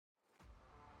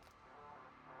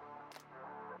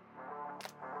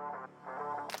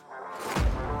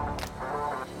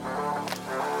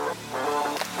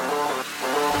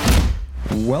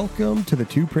Welcome to the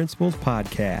Two Principals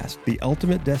Podcast, the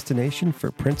ultimate destination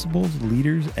for principals,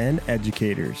 leaders, and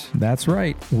educators. That's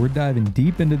right. We're diving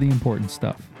deep into the important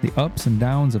stuff, the ups and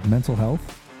downs of mental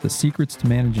health, the secrets to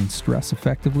managing stress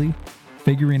effectively,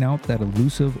 figuring out that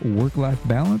elusive work-life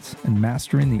balance, and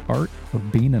mastering the art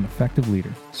of being an effective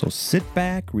leader. So sit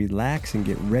back, relax, and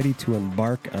get ready to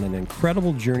embark on an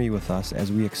incredible journey with us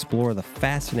as we explore the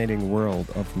fascinating world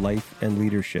of life and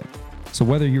leadership. So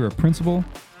whether you're a principal,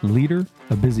 leader,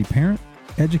 a busy parent,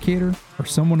 educator, or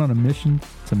someone on a mission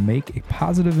to make a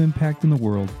positive impact in the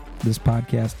world, this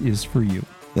podcast is for you.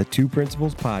 The Two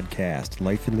Principals Podcast,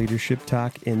 life and leadership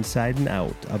talk inside and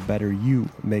out. A better you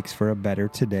makes for a better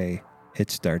today.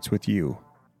 It starts with you.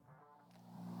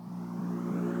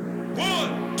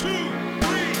 1, 2, 3,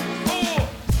 4.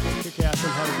 Hey,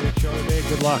 Catherine, have a great show today.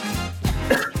 Good luck.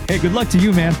 Hey, good luck to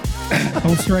you, man.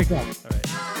 Don't strike out. All right.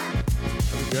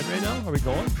 Are we good right now? Are we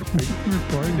going?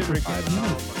 Recording for 5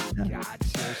 minutes. Oh, God,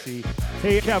 seriously.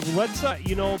 Hey, Kev, let's,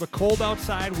 the cold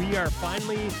outside. We are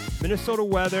finally Minnesota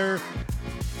weather.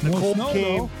 The No cold snow,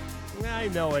 came. though. I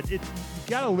know it. We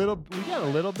got a little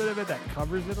bit of it that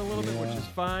covers it a little bit, which Yeah. is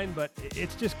fine, but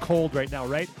it's just cold right now,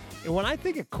 right? And when I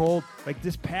think of cold, like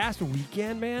this past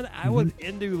weekend, man, I was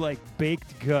into like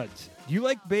baked goods. Do you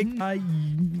like baked?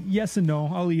 Yes and no.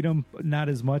 I'll eat them, but not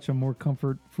as much. I'm more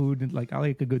comfort food. And I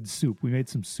like a good soup. We made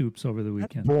some soups over the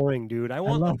weekend. Boring, dude. I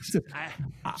want love like, soup.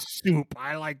 soup.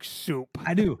 I like soup.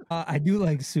 I do. I do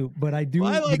like soup, but I do.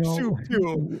 I like soup,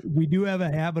 too. We do have a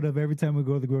habit of every time we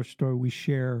go to the grocery store, we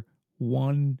share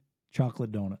one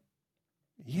chocolate donut.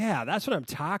 Yeah, that's what I'm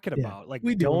talking Yeah, about. Like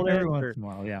we do every donut once in a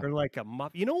while. Yeah, or like a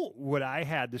muff. You know what I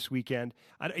had this weekend?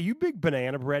 Are you a big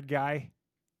banana bread guy?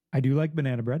 I do like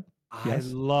banana bread. Yes.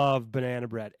 I love banana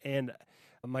bread. And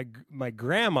my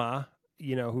grandma,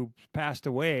 who passed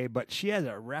away, but she has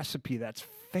a recipe that's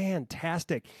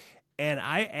fantastic. And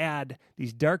I add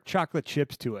these dark chocolate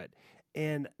chips to it.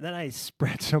 And then I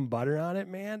spread some butter on it,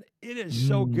 man. It is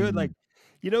so good. Like,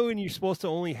 when you're supposed to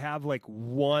only have like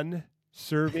one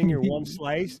serving or one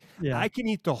slice, Yeah. I can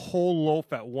eat the whole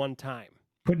loaf at one time.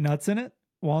 Put nuts in it.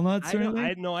 Walnuts I or don't,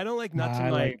 anything. I don't like nuts Nah,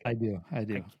 in my. I do.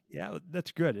 Yeah,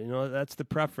 that's good. That's the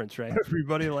preference, right?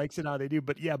 Everybody likes it how they do.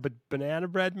 But yeah, banana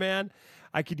bread, man,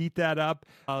 I could eat that up.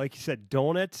 Like you said,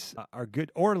 donuts are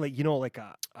good. Or like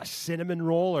a cinnamon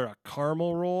roll or a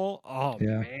caramel roll. Oh,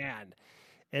 Yeah. man.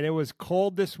 And it was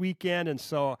cold this weekend. And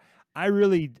so I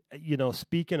really,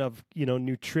 speaking of,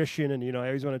 nutrition and, I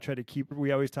always want to try to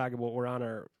we always talk about we're on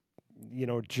our,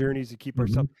 journeys to keep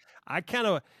ourselves.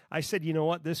 I said, you know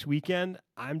what, this weekend,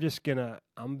 I'm just gonna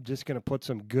put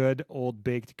some good old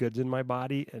baked goods in my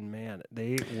body, and man,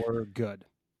 they were good.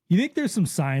 You think there's some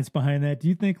science behind that? Do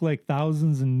you think like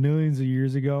thousands and millions of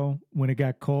years ago, when it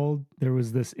got cold, there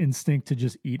was this instinct to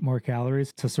just eat more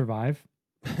calories to survive?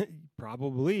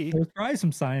 Probably. There's probably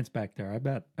some science back there. I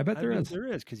bet there is. There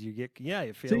is, because you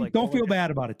feel See, like don't feel bad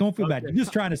about it. Don't feel bad. You're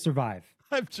just trying to survive.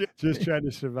 I'm just trying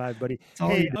to survive, buddy. all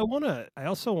Hey, you do. I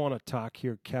also want to talk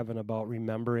here, Kevin, about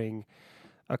remembering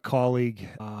a colleague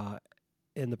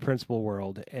in the principal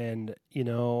world. And,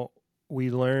 we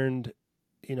learned,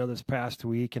 this past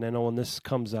week, and I know when this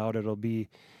comes out, it'll be,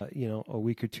 a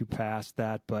week or two past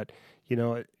that. But,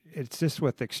 it's just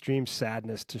with extreme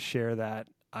sadness to share that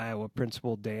Iowa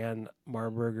principal Dan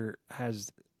Marburger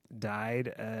has died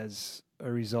as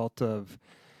a result of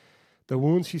the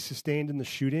wounds he sustained in the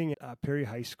shooting at Perry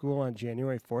High School on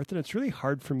January 4th. And it's really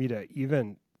hard for me to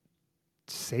even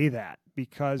say that,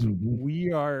 because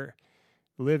we are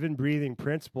living, breathing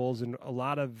principals, and a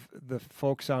lot of the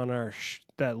folks on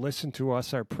that listen to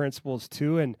us are principals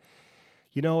too. And,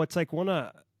 it's like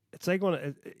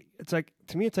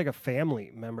to me, it's like a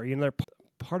family member, they're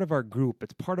part of our group.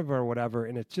 It's part of our whatever.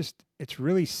 And it's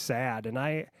really sad. And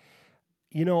a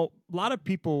lot of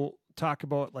people talk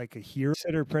about like a hero.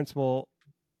 Consider Principal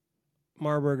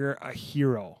Marburger a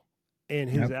hero in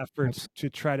his efforts to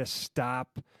try to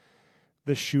stop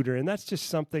the shooter. And that's just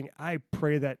something I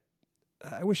pray that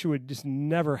I wish it would just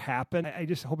never happen. I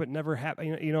just hope it never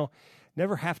happen.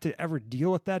 Never have to ever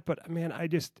deal with that. But man,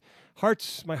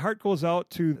 my heart goes out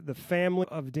to the family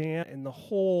of Dan and the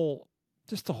whole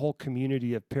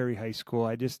community of Perry High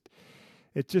School.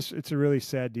 It's a really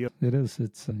sad deal. It is.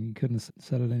 It's you couldn't have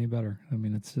said it any better. I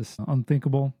mean, it's just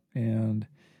unthinkable, and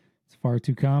it's far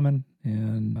too common.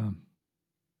 And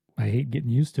I hate getting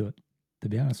used to it, to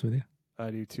be honest with you.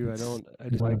 I do too. I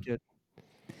just like it.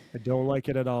 I don't like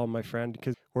it at all, my friend,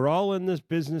 because we're all in this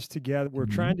business together. We're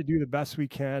trying to do the best we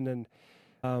can.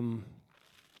 And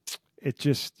it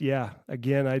just,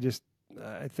 again,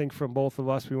 I think from both of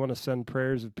us, we want to send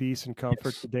prayers of peace and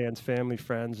comfort to Dan's family,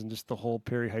 friends, and just the whole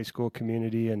Perry High School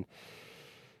community. And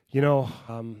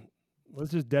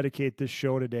Let's just dedicate this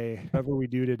show today, whatever we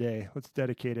do today. Let's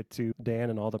dedicate it to Dan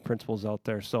and all the principals out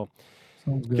there. So,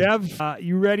 Sounds good. Kev,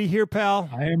 you ready here, pal?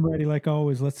 I am ready like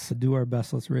always. Let's do our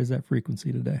best. Let's raise that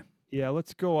frequency today. Yeah,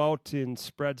 let's go out and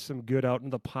spread some good out in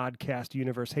the podcast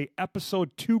universe. Hey,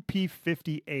 episode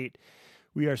 2P58.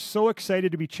 We are so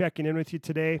excited to be checking in with you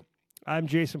today. I'm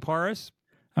Jason Paris.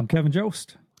 I'm Kevin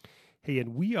Jost. Hey,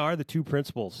 and we are the Two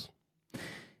Principals.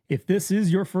 If this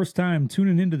is your first time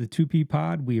tuning into the 2P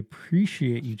Pod, we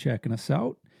appreciate you checking us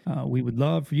out. We would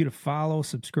love for you to follow,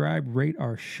 subscribe, rate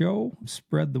our show,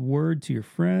 spread the word to your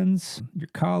friends, your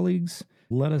colleagues.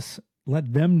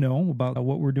 Let them know about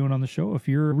what we're doing on the show. If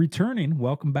you're returning,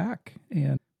 welcome back.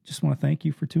 And just want to thank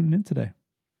you for tuning in today.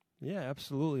 Yeah,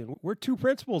 absolutely. And we're two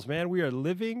principals, man. We are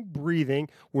living, breathing.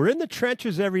 We're in the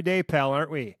trenches every day, pal,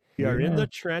 aren't we? We are in the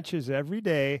trenches every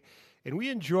day. And we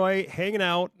enjoy hanging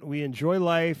out. We enjoy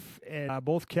life. And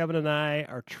both Kevin and I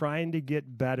are trying to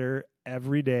get better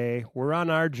every day. We're on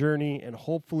our journey, and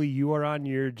hopefully you are on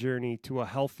your journey to a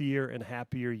healthier and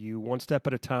happier you, one step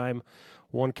at a time,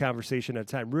 one conversation at a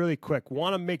time. Really quick,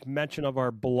 want to make mention of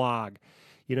our blog.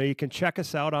 You can check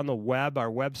us out on the web, our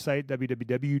website,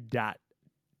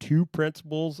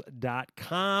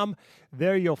 www.twoprincipals.com.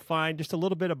 There you'll find just a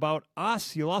little bit about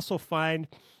us. You'll also find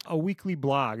a weekly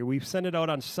blog. We send it out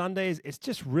on Sundays.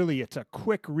 It's a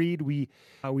quick read. We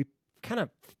kind of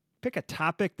pick a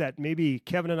topic that maybe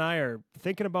Kevin and I are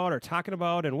thinking about or talking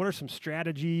about, and what are some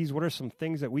strategies, what are some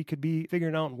things that we could be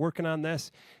figuring out and working on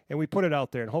this, and we put it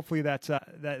out there. And hopefully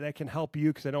that can help you,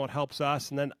 because I know it helps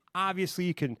us. And then obviously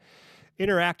you can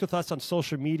interact with us on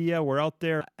social media. We're out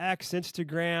there, X,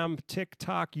 Instagram,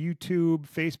 TikTok, YouTube,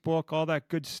 Facebook, all that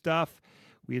good stuff.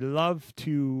 We love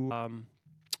to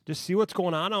just see what's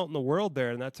going on out in the world there,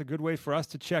 and that's a good way for us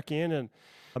to check in and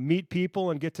meet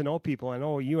people and get to know people. I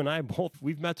know you and I both,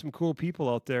 we've met some cool people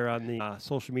out there on the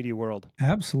social media world.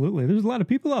 Absolutely. There's a lot of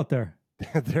people out there.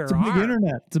 It's a big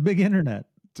internet. It's a big internet.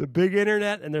 It's a big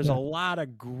internet, and there's a lot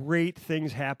of great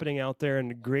things happening out there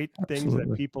and great things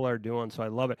that people are doing. So I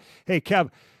love it. Hey, Kev,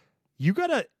 you've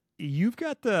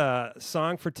got the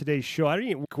song for today's show.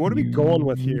 What are we going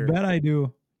with here? You bet I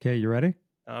do. Okay, you ready?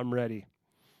 I'm ready.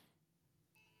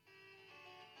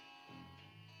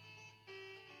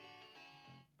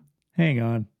 Hang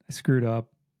on. I screwed up.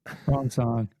 Wrong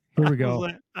song. Here we go.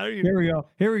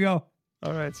 Here we go.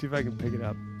 All right, see if I can pick it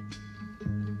up.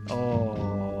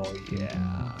 Oh,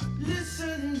 yeah.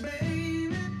 Listen,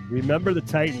 baby. Remember the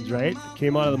Titans, right?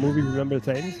 Came out of the movie Remember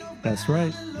the Titans? That's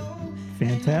right.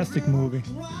 Fantastic movie.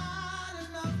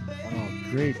 Oh,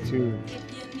 great tune.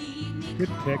 Good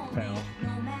pick, pal.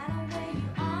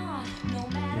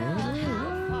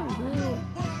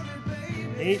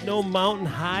 Ain't no mountain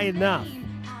high enough.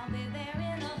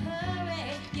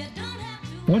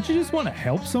 Don't you just want to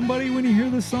help somebody when you hear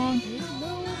this song?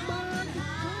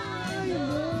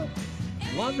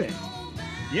 Love it.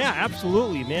 Yeah,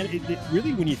 absolutely, man. It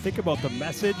really, when you think about the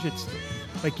message, it's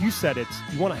like you said, you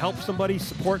want to help somebody,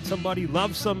 support somebody,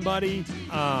 love somebody.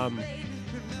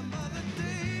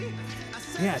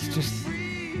 It's just,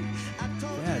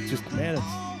 man, it's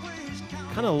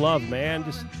kind of love, man.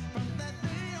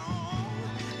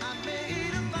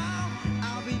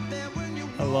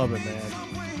 I love it, man.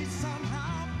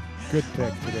 Good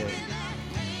pick today.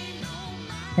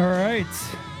 All right.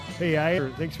 Hey,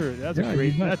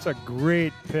 that's a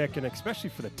great pick, and especially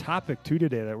for the topic too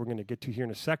today that we're going to get to here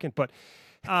in a second. But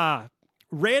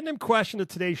random question to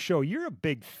today's show. You're a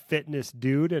big fitness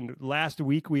dude, and last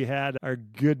week we had our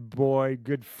good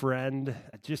friend,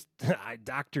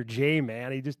 Dr. J,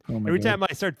 man. Every time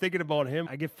I start thinking about him,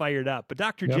 I get fired up. But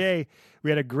Dr. J, we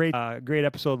had a great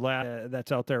episode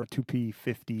that's out there,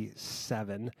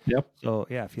 2P57. Yep. So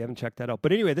yeah, if you haven't checked that out.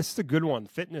 But anyway, this is a good one,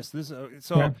 fitness.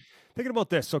 Thinking about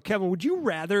this. So Kevin, would you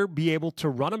rather be able to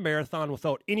run a marathon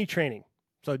without any training?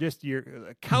 So just your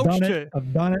couch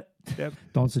I've done it. Yep.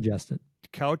 Don't suggest it.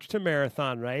 Couch to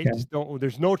marathon, right? Okay.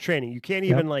 There's no training. You can't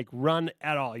even run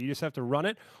at all. You just have to run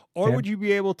it. Or would you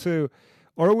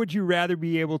rather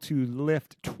be able to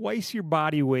lift twice your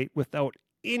body weight without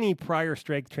any prior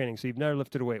strength training? So you've never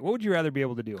lifted a weight. What would you rather be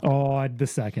able to do? Oh, the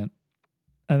second.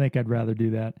 I think I'd rather do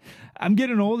that. I'm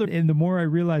getting older, and the more I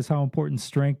realize how important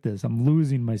strength is, I'm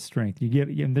losing my strength.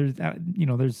 And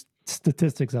there's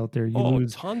statistics out there. You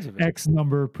lose tons of it. X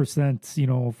number percent,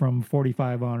 from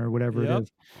 45 on or whatever it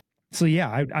is. So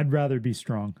yeah, I'd rather be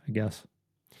strong, I guess.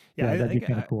 Yeah, that'd be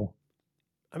kind of cool.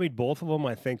 I mean, both of them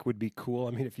I think would be cool.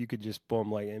 I mean, if you could just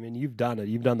boom, like, I mean, you've done it.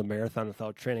 You've done the marathon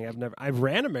without training. I've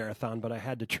ran a marathon, but I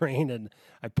had to train and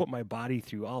I put my body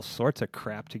through all sorts of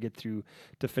crap to get through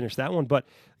to finish that one. But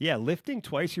yeah, lifting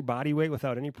twice your body weight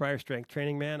without any prior strength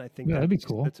training, man, I think Yeah, that'd be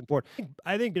cool. That's important.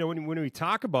 I think, when we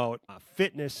talk about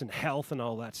fitness and health and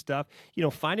all that stuff,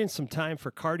 finding some time for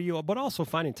cardio, but also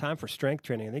finding time for strength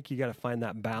training. I think you got to find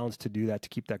that balance to do that, to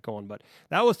keep that going. But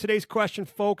that was today's question,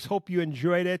 folks. Hope you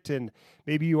enjoyed it. And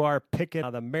maybe you are picking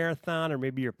the marathon, or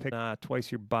maybe you're picking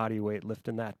twice your body weight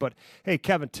lifting that. But hey,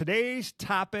 Kevin, today's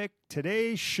topic,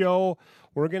 today's show,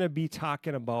 we're going to be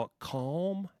talking about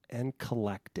calm and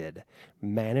collected,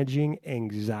 managing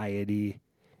anxiety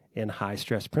in high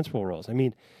stress principal roles. I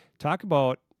mean, talk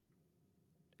about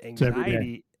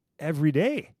anxiety every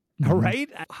day. All right.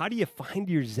 How do you find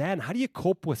your zen? How do you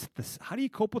cope with this? How do you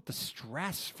cope with the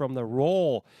stress from the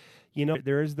role?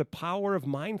 There is the power of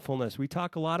mindfulness. We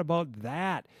talk a lot about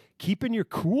that. Keeping your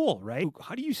cool, right?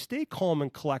 How do you stay calm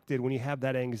and collected when you have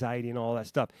that anxiety and all that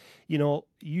stuff?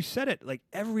 You said it, like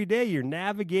every day you're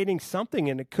navigating something,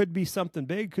 and it could be something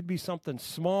big, could be something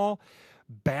small.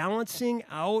 Balancing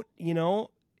out,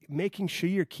 making sure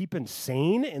you're keeping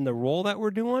sane in the role that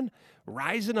we're doing,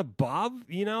 rising above,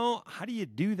 how do you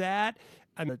do that?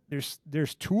 I mean,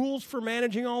 there's tools for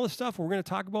managing all this stuff. We're going to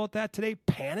talk about that today.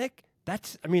 Panic.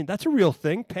 That's a real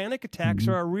thing. Panic attacks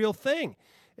are a real thing,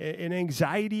 and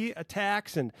anxiety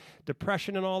attacks and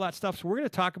depression and all that stuff. So we're going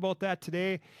to talk about that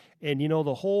today. And,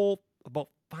 the whole about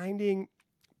finding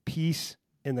peace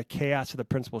in the chaos of the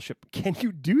principalship. Can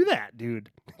you do that, dude?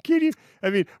 Can you?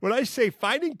 I mean, when I say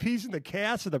finding peace in the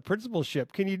chaos of the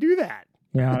principalship, can you do that?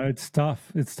 Yeah, it's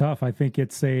tough. It's tough. I think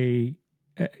it's an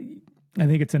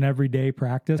everyday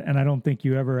practice. And I don't think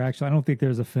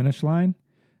there's a finish line.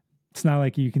 It's not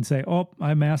like you can say, "Oh,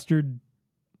 I mastered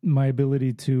my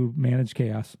ability to manage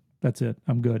chaos. That's it.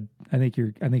 I'm good." I think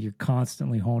you're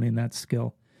constantly honing that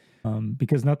skill,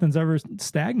 because nothing's ever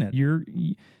stagnant.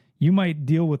 You might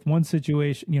deal with one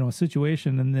situation, a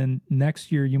situation, and then next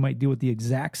year you might deal with the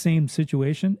exact same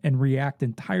situation and react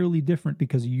entirely different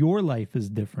because your life is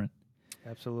different.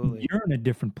 Absolutely, you're in a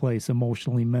different place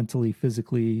emotionally, mentally,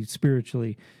 physically,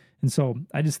 spiritually, and so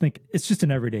I just think it's just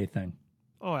an everyday thing.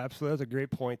 Oh, absolutely. That's a great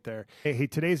point there. Hey,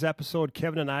 today's episode,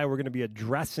 Kevin and I, we're going to be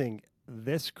addressing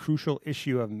this crucial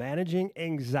issue of managing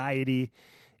anxiety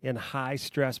in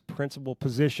high-stress principal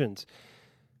positions.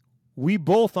 We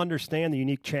both understand the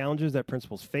unique challenges that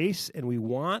principals face, and we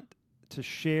want to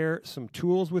share some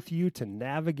tools with you to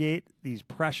navigate these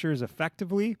pressures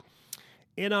effectively.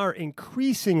 In our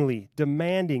increasingly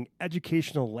demanding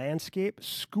educational landscape,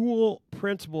 school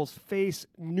principals face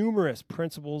numerous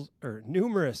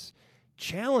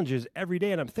challenges every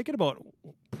day. And I'm thinking about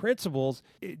principals,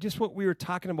 just what we were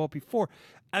talking about before.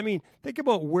 I mean, think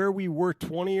about where we were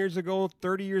 20 years ago,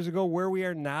 30 years ago, where we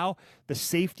are now, the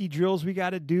safety drills we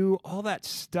got to do, all that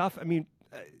stuff. I mean,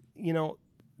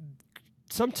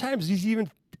 sometimes even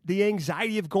the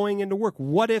anxiety of going into work.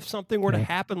 What if something were to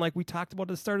happen like we talked about at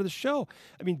the start of the show?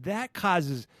 I mean, that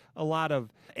causes a lot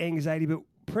of anxiety, but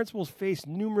principals face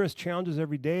numerous challenges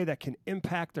every day that can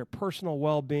impact their personal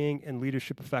well-being and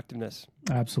leadership effectiveness.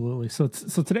 Absolutely. So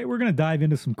today we're going to dive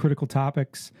into some critical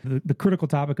topics. The critical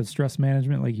topic of stress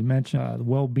management, like you mentioned, the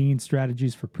well-being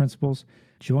strategies for principals.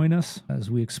 Join us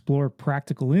as we explore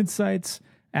practical insights,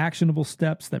 actionable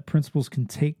steps that principals can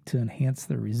take to enhance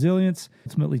their resilience,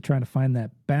 ultimately trying to find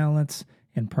that balance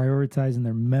and prioritizing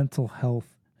their mental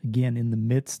health, again, in the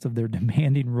midst of their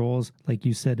demanding roles, like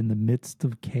you said, in the midst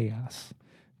of chaos.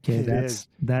 Okay,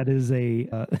 that is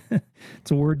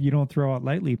it's a word you don't throw out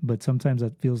lightly, but sometimes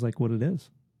that feels like what it is.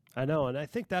 I know, and I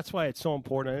think that's why it's so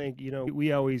important. I think,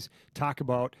 we always talk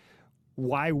about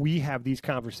why we have these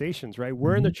conversations, right?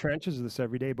 We're in the trenches of this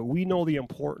every day, but we know the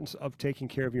importance of taking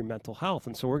care of your mental health.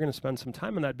 And so we're going to spend some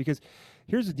time on that because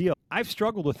here's the deal. I've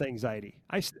struggled with anxiety.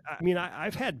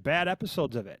 I've had bad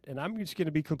episodes of it, and I'm just going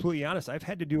to be completely honest. I've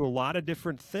had to do a lot of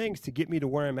different things to get me to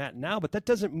where I'm at now, but that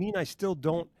doesn't mean I still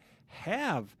don't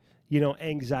have,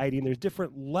 anxiety, and there's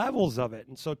different levels of it.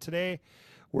 And so today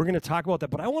we're going to talk about that,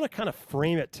 but I want to kind of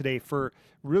frame it today for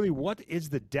really what is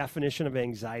the definition of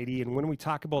anxiety. And when we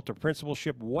talk about the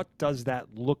principalship, what does that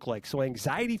look like? So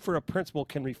anxiety for a principal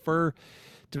can refer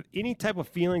to any type of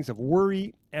feelings of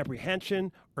worry,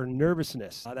 apprehension, or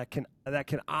nervousness that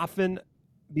can often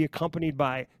be accompanied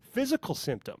by physical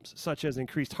symptoms such as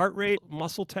increased heart rate,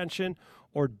 muscle tension,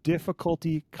 or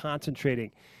difficulty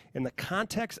concentrating. In the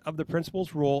context of the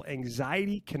principal's role,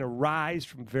 anxiety can arise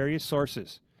from various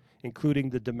sources, including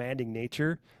the demanding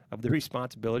nature of the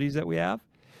responsibilities that we have,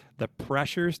 the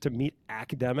pressures to meet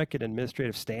academic and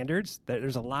administrative standards.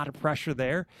 There's a lot of pressure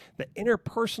there. The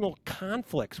interpersonal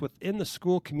conflicts within the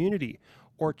school community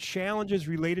or challenges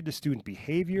related to student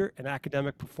behavior and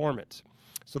academic performance.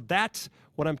 So that's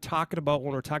what I'm talking about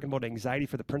when we're talking about anxiety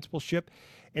for the principalship.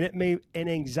 And an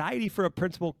anxiety for a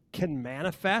principal can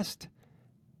manifest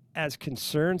as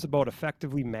concerns about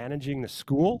effectively managing the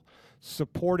school,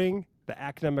 supporting the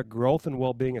academic growth and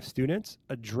well-being of students,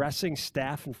 addressing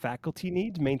staff and faculty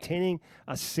needs, maintaining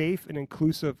a safe and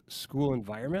inclusive school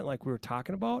environment like we were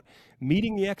talking about,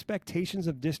 meeting the expectations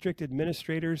of district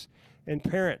administrators and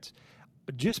parents.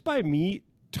 Just by me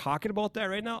talking about that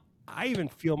right now, I even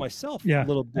feel myself a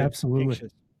little bit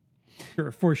anxious.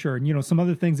 Sure, for sure. And, some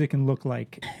other things it can look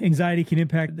like. Anxiety can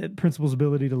impact the principal's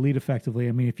ability to lead effectively.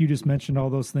 I mean, if you just mentioned all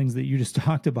those things that you just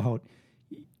talked about,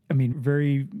 I mean,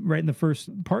 right in the first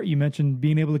part, you mentioned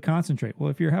being able to concentrate. Well,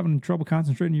 if you're having trouble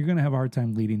concentrating, you're going to have a hard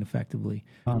time leading effectively.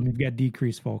 You've got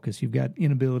decreased focus. You've got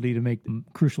inability to make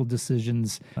crucial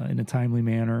decisions in a timely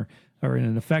manner or in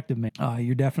an effective manner.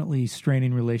 You're definitely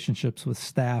straining relationships with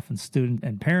staff and student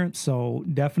and parents. So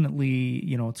definitely,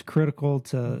 it's critical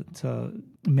to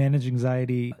manage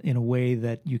anxiety in a way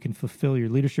that you can fulfill your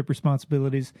leadership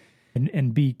responsibilities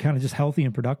and be kind of just healthy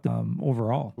and productive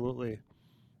overall. Absolutely.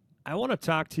 I want to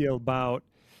talk to you about,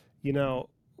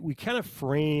 we kind of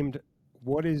framed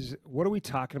what are we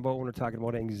talking about when we're talking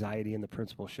about anxiety in the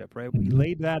principalship, right? We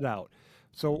laid that out.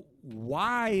 So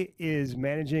why is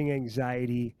managing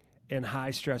anxiety in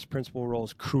high stress principal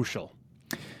roles crucial?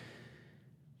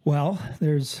 Well,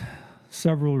 there's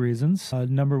several reasons.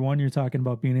 Number one, you're talking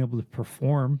about being able to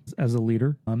perform as a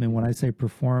leader. And when I say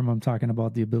perform, I'm talking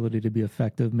about the ability to be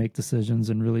effective, make decisions,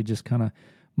 and really just kind of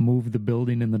move the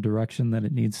building in the direction that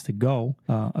it needs to go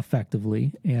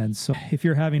effectively. And so if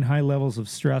you're having high levels of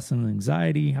stress and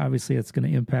anxiety, obviously it's going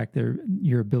to impact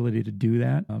your ability to do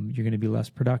that. You're going to be less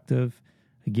productive.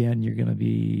 Again, you're going to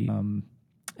be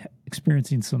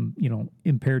experiencing some,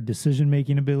 impaired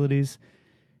decision-making abilities.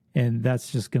 And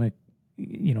that's just going to,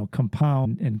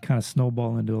 compound and kind of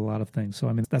snowball into a lot of things. So,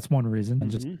 I mean, that's one reason, and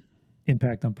just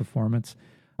impact on performance.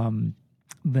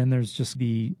 Then there's just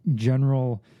the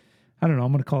general, I'm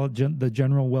going to call it the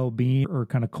general well-being or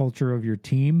kind of culture of your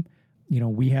team.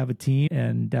 We have a team,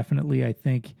 and definitely I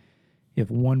think if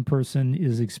one person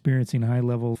is experiencing high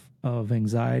level of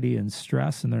anxiety and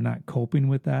stress and they're not coping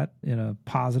with that in a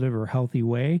positive or healthy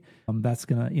way, that's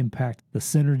going to impact the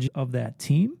synergy of that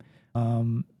team.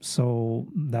 So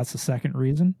that's the second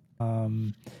reason.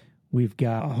 We've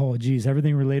got,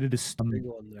 everything related to, Big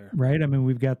one there. right? I mean,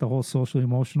 we've got the whole social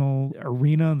emotional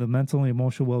arena, the mental and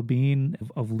emotional well-being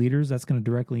of leaders. That's going to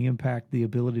directly impact the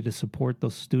ability to support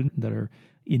those students that are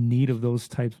in need of those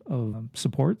types of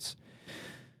supports.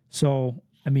 So,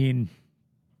 feeling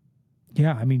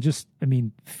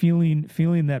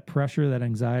that pressure, that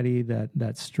anxiety,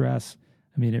 that stress,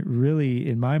 it really,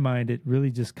 in my mind, it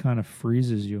really just kind of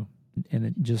freezes you. And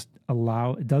it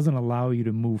doesn't allow you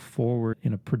to move forward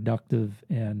in a productive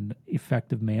and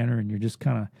effective manner. And you're just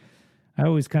I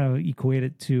always kind of equate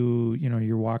it to,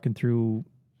 you're walking through,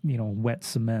 wet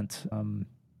cement.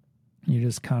 You're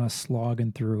just kind of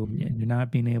slogging through, and you're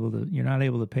not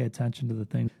able to pay attention to the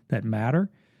things that matter.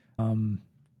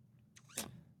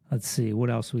 Let's see what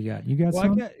else we got. You got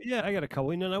some? I got a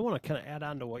couple. And I want to kind of add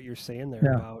on to what you're saying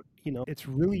there about, it's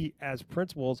really, as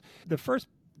principals,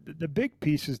 the big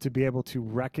piece is to be able to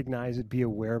recognize it, be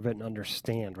aware of it, and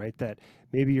understand, right, that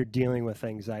maybe you're dealing with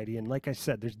anxiety. And like I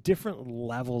said, there's different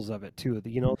levels of it too.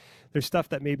 There's stuff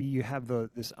that maybe you have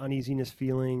this uneasiness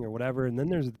feeling or whatever, and then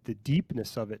there's the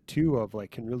deepness of it too, of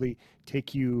like can really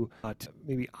take you to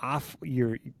maybe off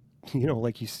your,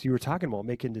 like you were talking about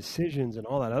making decisions and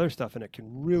all that other stuff, and it can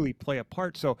really play a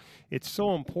part. So it's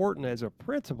so important as a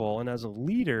principal and as a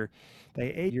leader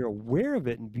that A, you're aware of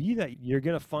it, and B, that you're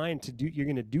going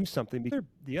to do something.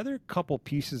 The other couple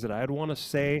pieces that I'd want to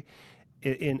say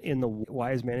in the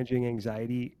why is managing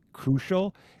anxiety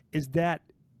crucial is that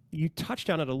you touched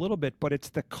on it a little bit, but it's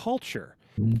the culture.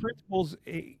 Principals,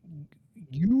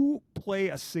 you play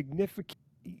a significant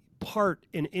part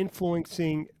in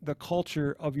influencing the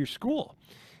culture of your school.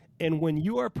 And when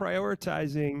you are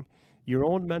prioritizing your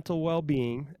own mental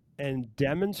well-being and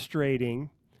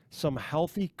demonstrating some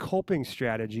healthy coping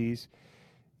strategies,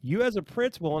 you as a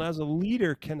principal and as a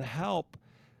leader can help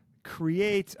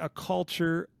create a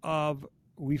culture of,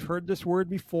 we've heard this word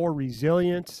before,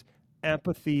 resilience,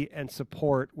 empathy, and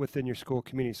support within your school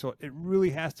community. So it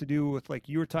really has to do with, like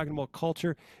you were talking about,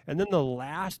 culture. And then the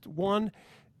last one,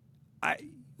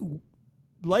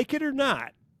 like it or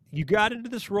not, you got into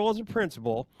this role as a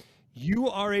principal, you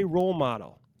are a role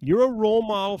model. You're a role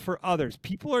model for others.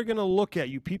 People are going to look at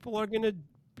you. People are going to,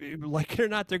 like it or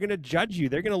not, they're going to judge you.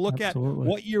 They're going to look Absolutely. at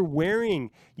what you're wearing.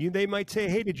 They might say,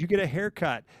 "Hey, did you get a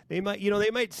haircut?" They might,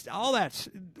 all that,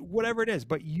 whatever it is.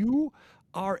 But you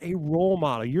are a role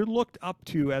model. You're looked up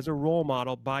to as a role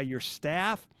model by your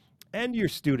staff and your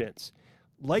students.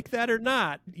 Like that or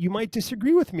not, you might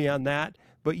disagree with me on that,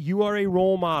 but you are a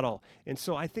role model. And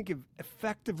so I think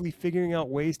effectively figuring out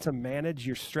ways to manage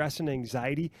your stress and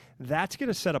anxiety, that's going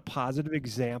to set a positive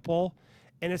example,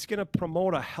 and it's going to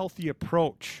promote a healthy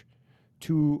approach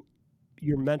to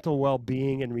your mental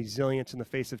well-being and resilience in the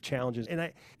face of challenges.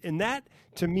 And that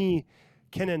to me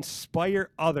can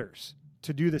inspire others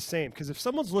to do the same, because if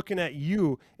someone's looking at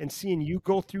you and seeing you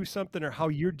go through something or how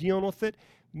you're dealing with it,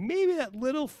 maybe that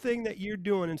little thing that you're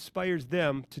doing inspires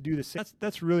them to do the same.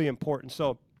 That's really important.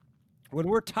 So when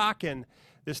we're talking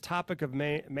this topic of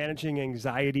managing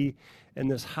anxiety and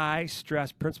this high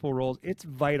stress principal roles, it's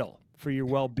vital for your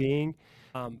well-being,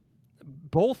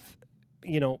 both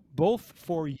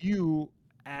for you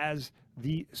as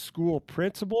the school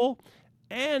principal,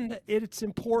 and it's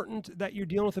important that you're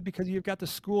dealing with it because you've got the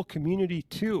school community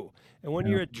too. And when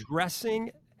you're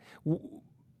addressing, when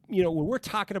we're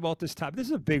talking about this topic, this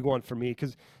is a big one for me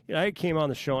because I came on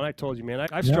the show and I told you, man,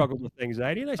 I've struggled with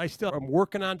anxiety, and I still am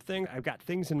working on things. I've got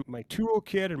things in my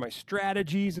toolkit and my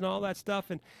strategies and all that stuff.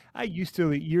 And I used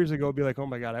to years ago be like, oh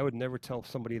my God, I would never tell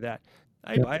somebody that.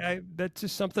 I that's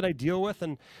just something I deal with,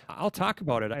 and I'll talk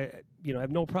about it. I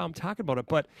have no problem talking about it,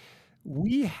 but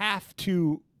we have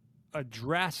to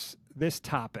address this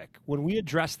topic. When we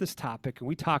address this topic and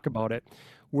we talk about it,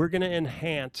 we're going to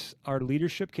enhance our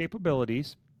leadership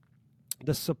capabilities,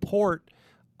 the support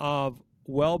of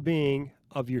well-being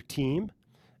of your team,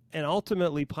 and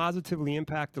ultimately positively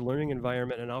impact the learning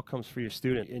environment and outcomes for your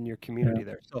student in your community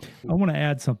there. So I want to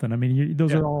add something. I mean,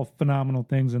 those are all phenomenal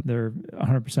things, and they're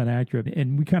 100% accurate.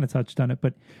 And we kind of touched on it,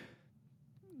 but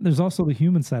there's also the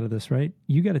human side of this, right?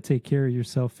 You got to take care of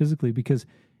yourself physically, because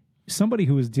somebody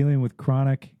who is dealing with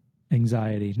chronic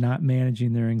anxiety, not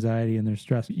managing their anxiety and their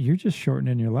stress, you're just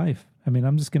shortening your life. I mean,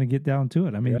 I'm just going to get down to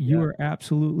it. I mean, you are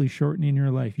absolutely shortening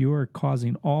your life. You are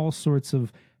causing all sorts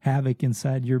of havoc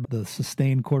inside the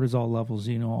sustained cortisol levels,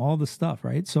 all the stuff,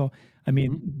 right? So, I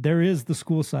mean, there is the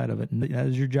school side of it, and that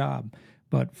is your job.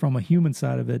 But from a human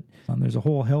side of it, there's a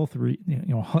whole health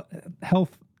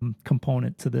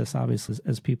component to this, obviously,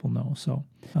 as people know. So,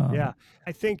 I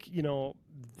think,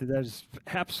 there's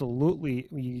absolutely,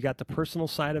 you got the personal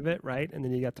side of it, right? And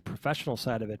then you got the professional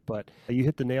side of it. But you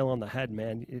hit the nail on the head,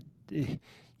 man.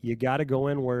 You got to go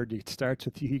inward. It starts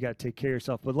with you. You got to take care of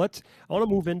yourself. But I want to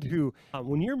move into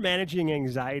when you're managing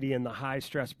anxiety in the high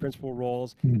stress principal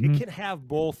roles, it can have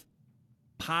both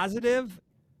positive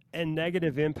and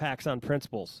negative impacts on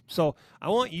principals. So I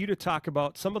want you to talk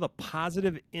about some of the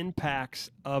positive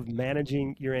impacts of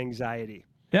managing your anxiety.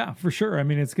 Yeah, for sure. I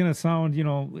mean, it's going to sound,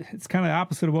 it's kind of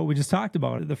opposite of what we just talked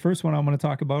about. The first one I'm going to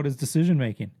talk about is decision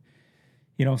making.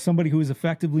 Somebody who is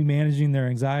effectively managing their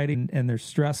anxiety and their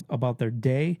stress about their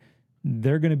day,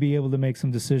 they're going to be able to make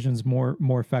some decisions more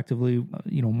effectively,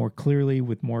 more clearly,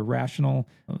 with more rational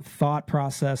thought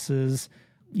processes,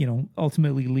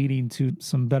 ultimately leading to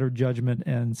some better judgment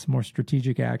and some more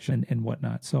strategic action and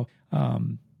whatnot. So,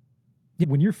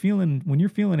 when you're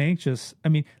feeling anxious, I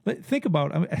mean, think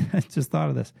about, I just thought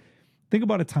of this. Think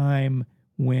about a time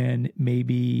when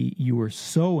maybe you were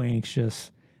so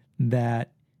anxious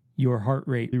that your heart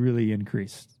rate really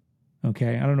increased.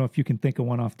 Okay. I don't know if you can think of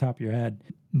one off the top of your head,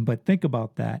 but think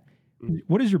about that.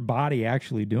 What is your body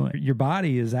actually doing? Your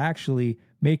body is actually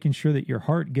making sure that your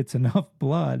heart gets enough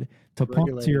blood to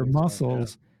pump to your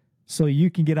muscles, so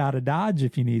you can get out of Dodge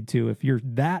if you need to, if you're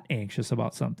that anxious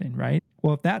about something, right?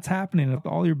 Well, if that's happening, if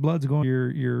all your blood's going,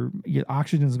 your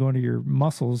oxygen's going to your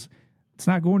muscles, it's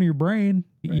not going to your brain.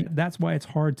 Right. That's why it's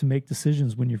hard to make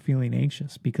decisions when you're feeling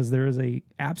anxious, because there is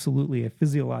absolutely a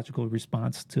physiological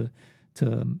response to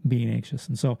being anxious.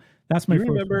 And so that's my first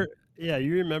one. Yeah,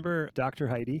 you remember Dr.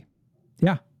 Heidi?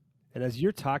 Yeah. And as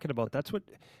you're talking about, that's what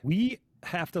we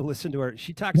have to listen to her.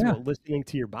 She talks about listening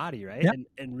to your body, right? Yeah.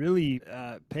 And really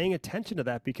paying attention to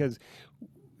that, because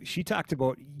she talked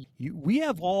about we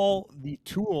have all the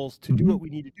tools to do what we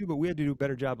need to do, but we have to do a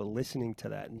better job of listening to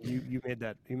that. And you made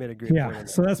a great point. Yeah.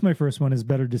 So that's my first one, is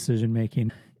better decision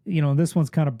making. This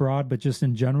one's kind of broad, but just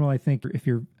in general, I think if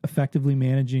you're effectively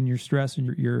managing your stress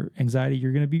and your anxiety,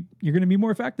 you're going to be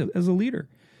more effective as a leader.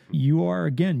 You are,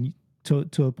 again, to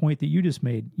a point that you just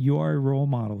made, you are a role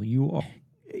model. You are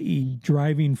a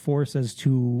driving force as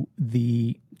to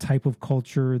the type of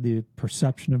culture, the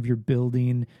perception of your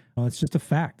building. It's just a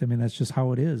fact. I mean, that's just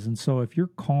how it is. And so if you're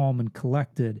calm and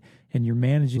collected and you're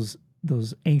managing those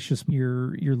those anxious,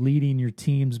 you're leading your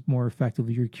teams more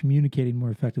effectively, you're communicating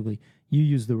more effectively. You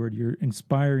use the word, you're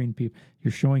inspiring people,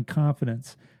 you're showing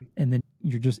confidence, and then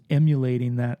you're just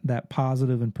emulating that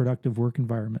positive and productive work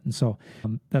environment. And so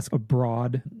that's a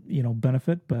broad,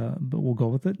 benefit, but we'll go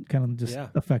with it. Kind of just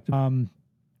effective.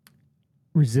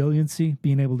 Resiliency,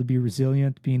 being able to be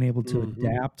resilient, being able to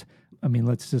adapt. I mean,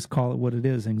 let's just call it what it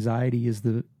is. Anxiety is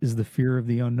the fear of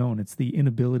the unknown. It's the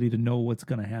inability to know what's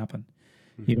going to happen.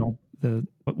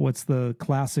 What's the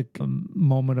classic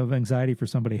moment of anxiety for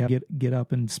somebody? Get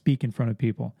up and speak in front of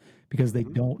people because they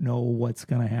don't know what's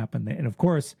going to happen. And of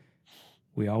course,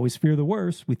 we always fear the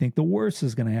worst. We think the worst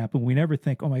is going to happen. We never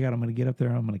think, oh my God, I'm going to get up there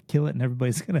and I'm going to kill it and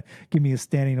everybody's going to give me a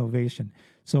standing ovation.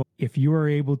 So if you are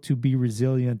able to be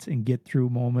resilient and get through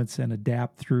moments and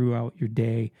adapt throughout your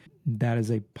day, that is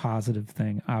a positive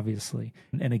thing, obviously.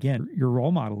 And again, you're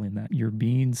role modeling that. You're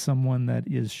being someone that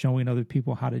is showing other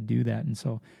people how to do that. And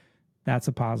so that's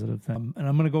a positive thing. And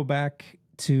I'm going to go back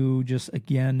to just,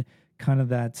 again, kind of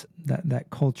that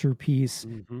culture piece,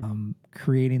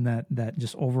 creating that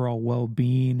just overall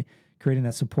well-being, creating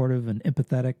that supportive and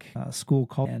empathetic school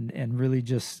culture, and really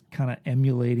just kind of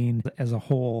emulating as a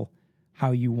whole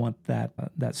how you want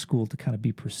that school to kind of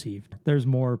be perceived. There's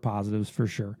more positives for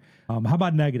sure. How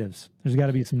about negatives? There's got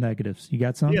to be some negatives. You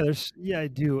got some? Yeah, I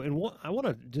do. And I want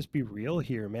to just be real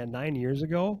here, man. 9 years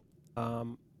ago,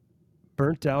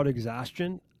 burnt out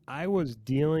exhaustion, I was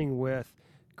dealing with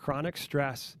chronic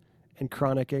stress and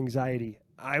chronic anxiety.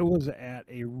 I was at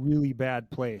a really bad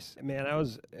place. Man,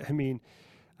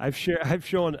 I've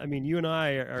shown, you and I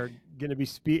are going to be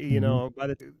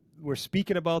we're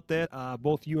speaking about that,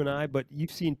 both you and I, but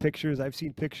you've seen pictures, I've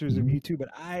seen pictures of you too, but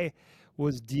I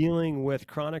was dealing with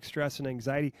chronic stress and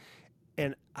anxiety,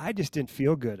 and I just didn't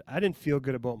feel good. I didn't feel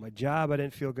good about my job. I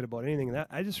didn't feel good about anything.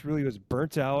 I just really was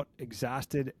burnt out,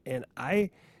 exhausted, and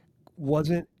I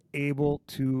wasn't able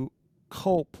to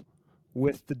cope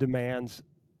with the demands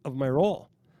of my role.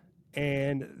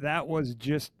 And that was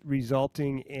just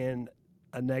resulting in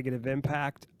a negative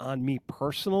impact on me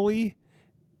personally,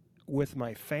 with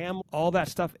my family, all that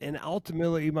stuff, and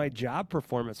ultimately my job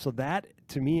performance. So that,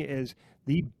 to me, is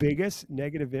the biggest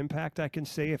negative impact I can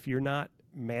say if you're not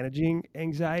managing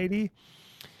anxiety.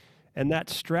 And that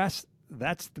stress,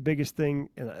 that's the biggest thing.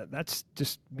 And that's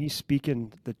just me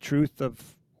speaking the truth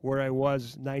of where I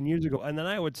was 9 years ago. And then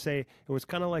I would say it was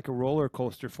kind of like a roller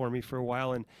coaster for me for a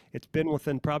while. And it's been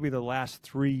within probably the last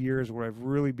 3 years where I've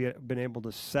really been able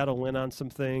to settle in on some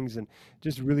things and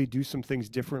just really do some things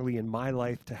differently in my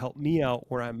life to help me out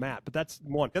where I'm at. But that's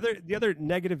one. The other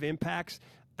negative impacts,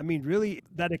 really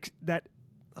that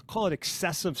I'll call it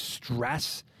excessive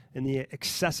stress and the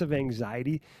excessive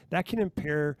anxiety, that can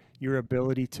impair your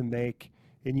ability to make,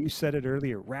 and you said it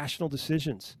earlier, rational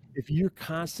decisions. If you're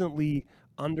constantly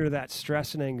under that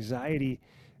stress and anxiety,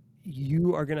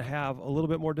 you are going to have a little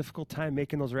bit more difficult time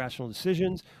making those rational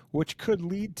decisions, which could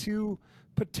lead to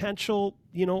potential,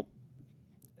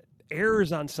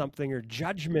 errors on something or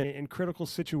judgment in critical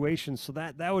situations. So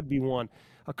that would be one.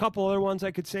 A couple other ones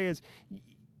I could say is,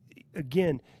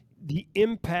 again, the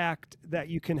impact that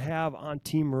you can have on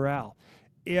team morale.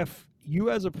 If you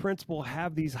as a principal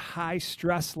have these high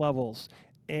stress levels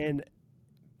and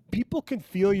people can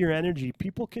feel your energy,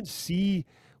 people can see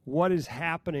what is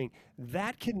happening,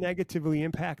 that can negatively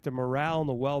impact the morale and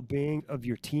the well-being of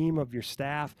your team, of your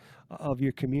staff, of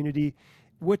your community,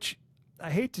 which,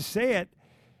 I hate to say it,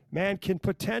 man, can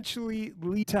potentially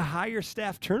lead to higher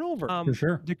staff turnover, For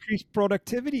sure. decreased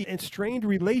productivity, and strained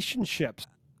relationships.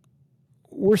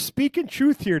 We're speaking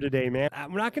truth here today, man.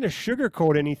 I'm not going to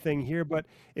sugarcoat anything here, but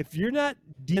if you're not,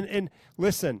 and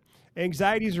listen,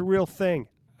 anxiety is a real thing.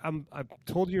 I've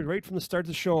told you right from the start of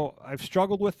the show, I've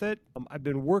struggled with it. I've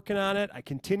been working on it. I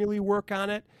continually work on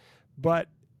it, but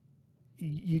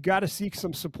you got to seek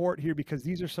some support here because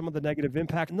these are some of the negative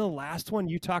impacts. And the last one,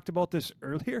 you talked about this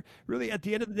earlier, really at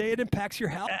the end of the day, it impacts your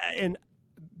health. And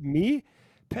me,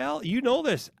 pal, you know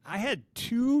this. I had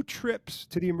 2 trips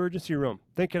to the emergency room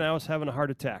thinking I was having a heart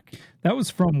attack. That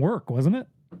was from work, wasn't it?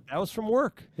 That was from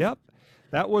work. Yep.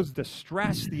 That was the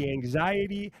stress, the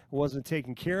anxiety. I wasn't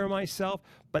taking care of myself.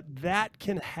 But that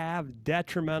can have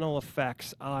detrimental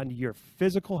effects on your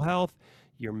physical health,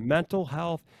 your mental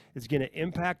health. It's going to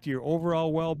impact your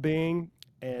overall well-being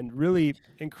and really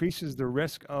increases the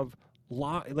risk of,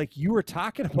 like you were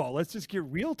talking about, let's just get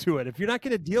real to it. If you're not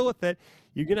going to deal with it,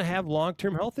 you're going to have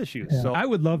long-term health issues. Yeah. So I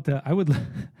would love to.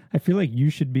 I feel like you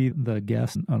should be the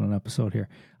guest on an episode here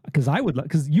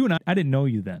because you and I didn't know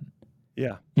you then.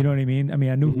 yeah. You know what I mean?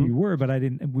 I knew who you were, but we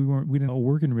didn't have a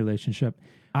working relationship.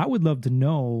 I would love to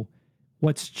know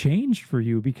what's changed for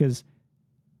you because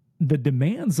the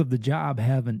demands of the job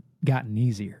haven't gotten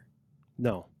easier.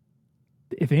 No.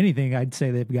 If anything, I'd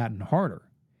say they've gotten harder.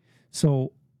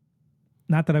 So,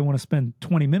 not that I want to spend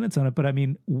 20 minutes on it, but I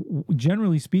mean,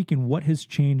 generally speaking, what has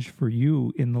changed for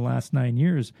you in the last 9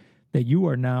 years that you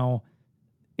are now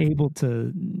able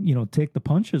to, take the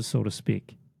punches, so to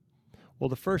speak? Well,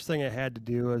 the first thing I had to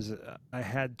do is I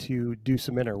had to do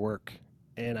some inner work,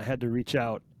 and I had to reach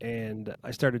out, and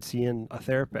I started seeing a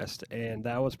therapist, and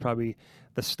that was probably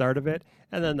the start of it.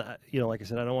 And then, like I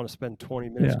said, I don't want to spend 20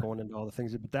 minutes going into all the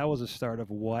things, but that was the start of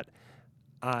what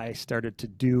I started to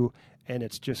do. And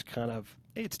it's just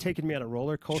it's taken me on a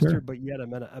roller coaster, Sure. but yet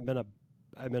I'm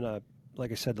in a,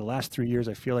 like I said, the last 3 years,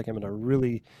 I feel like I'm in a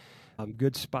really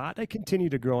good spot. I continue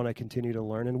to grow and I continue to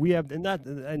learn. And we have,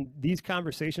 and these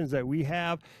conversations that we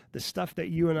have, the stuff that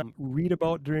you and I read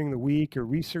about during the week or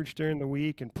research during the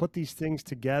week and put these things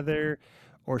together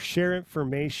or share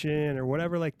information or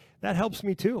whatever, like that helps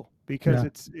me too, because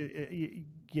it's,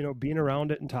 being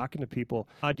around it and talking to people.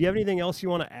 Do you have anything else you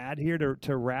want to add here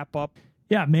to wrap up?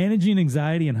 Yeah, managing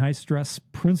anxiety and high stress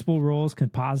principal roles can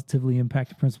positively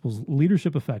impact a principal's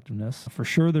leadership effectiveness, for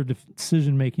sure their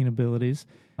decision-making abilities,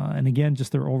 and again,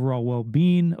 just their overall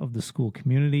well-being of the school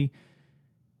community.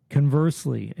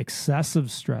 Conversely,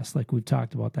 excessive stress, like we've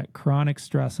talked about, that chronic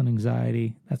stress and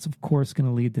anxiety, that's of course going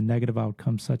to lead to negative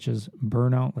outcomes such as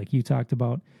burnout, like you talked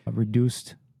about,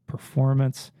 reduced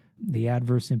performance, the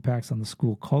adverse impacts on the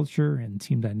school culture and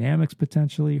team dynamics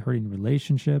potentially, hurting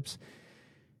relationships.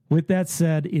 With that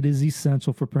said, it is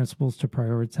essential for principals to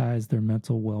prioritize their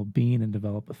mental well-being and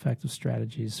develop effective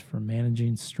strategies for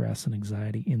managing stress and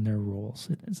anxiety in their roles.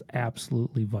 It is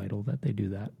absolutely vital that they do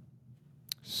that.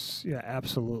 Yeah,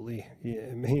 absolutely. Yeah,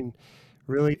 I mean,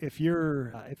 really, if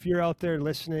you're out there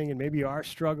listening and maybe you are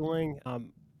struggling,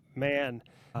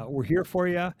 we're here for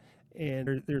you.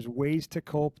 And there's ways to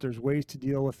cope. There's ways to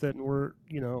deal with it. And we're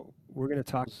going to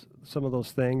talk some of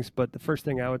those things. But the first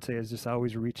thing I would say is just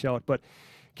always reach out. But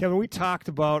Kevin, we talked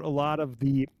about a lot of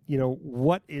the,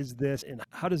 what is this and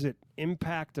how does it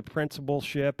impact the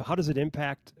principalship? How does it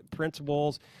impact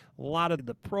principals? A lot of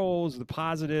the pros, the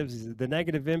positives, the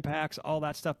negative impacts, all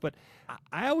that stuff. But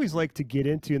I always like to get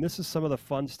into, and this is some of the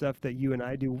fun stuff that you and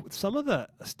I do, some of the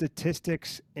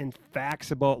statistics and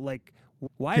facts about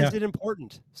why is it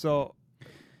important? So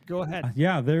go ahead.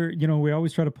 Yeah, we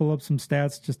always try to pull up some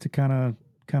stats just to kind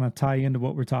of tie into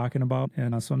what we're talking about.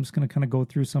 And so I'm just going to kind of go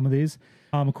through some of these.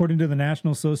 According to the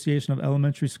National Association of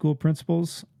Elementary School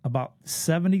Principals, about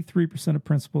 73% of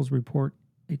principals report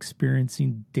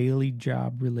experiencing daily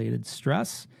job-related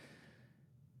stress.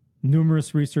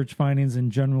 Numerous research findings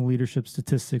and general leadership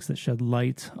statistics that shed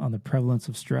light on the prevalence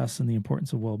of stress and the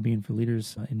importance of well-being for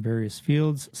leaders in various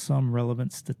fields. Some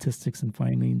relevant statistics and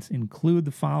findings include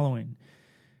the following.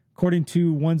 According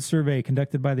to one survey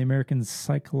conducted by the American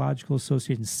Psychological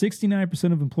Association,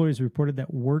 69% of employees reported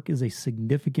that work is a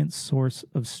significant source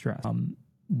of stress.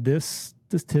 This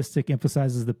statistic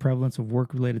emphasizes the prevalence of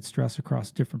work-related stress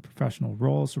across different professional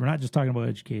roles. So we're not just talking about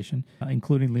education,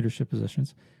 including leadership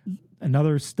positions.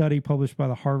 Another study published by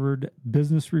the Harvard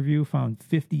Business Review found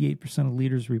 58% of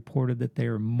leaders reported that they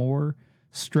are more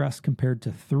stressed compared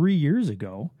to 3 years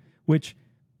ago, which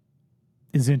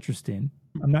is interesting.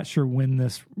 I'm not sure when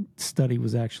this study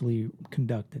was actually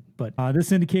conducted, but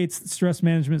this indicates that stress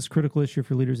management is a critical issue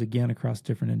for leaders, again, across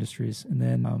different industries. And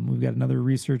then we've got another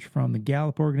research from the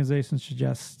Gallup organization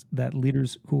suggests that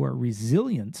leaders who are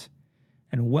resilient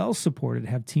and well-supported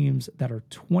have teams that are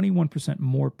 21%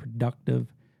 more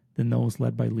productive than those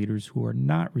led by leaders who are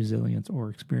not resilient or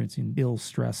experiencing ill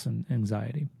stress and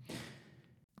anxiety.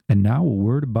 And now a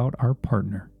word about our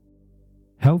partner,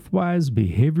 Healthwise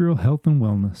Behavioral Health and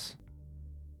Wellness.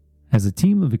 As a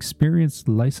team of experienced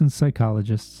licensed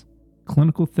psychologists,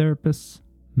 clinical therapists,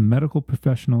 medical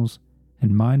professionals,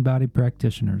 and mind-body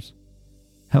practitioners,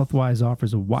 Healthwise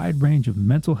offers a wide range of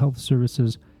mental health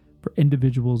services for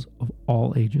individuals of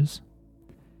all ages.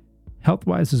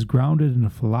 Healthwise is grounded in a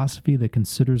philosophy that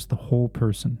considers the whole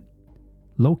person.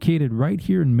 Located right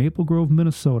here in Maple Grove,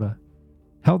 Minnesota,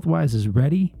 Healthwise is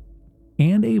ready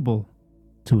and able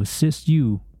to assist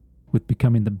you with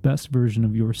becoming the best version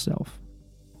of yourself.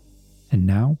 And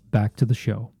now, back to the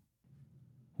show.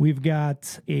 We've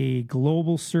got a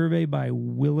global survey by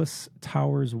Willis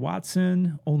Towers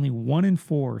Watson. Only 1 in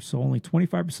 4, so only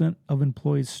 25% of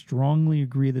employees strongly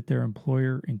agree that their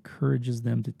employer encourages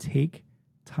them to take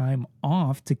time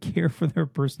off to care for their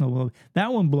personal well-being.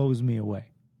 That one blows me away.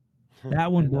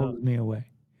 That one blows me away.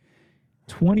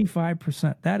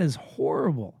 25%. That is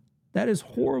horrible. That is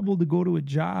horrible to go to a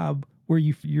job where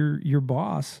your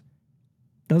boss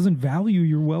doesn't value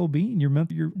your well-being,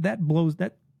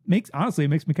 that honestly, it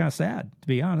makes me kind of sad, to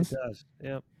be It honest. does.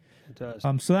 Yep. It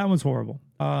does. So that one's horrible.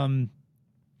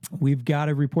 We've got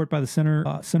a report by the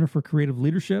Center for Creative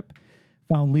Leadership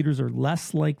found leaders are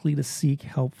less likely to seek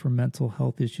help for mental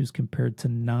health issues compared to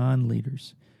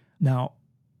non-leaders. Now,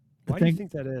 Why do you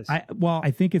think that is? I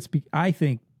think I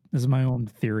think this is my own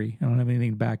theory. I don't have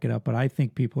anything to back it up, but I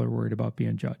think people are worried about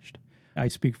being judged. I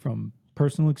speak from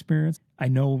personal experience. I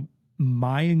know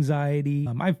my anxiety.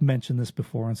 I've mentioned this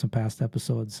before on some past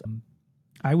episodes.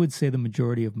 I would say the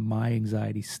majority of my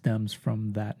anxiety stems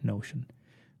from that notion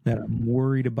that I'm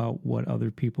worried about what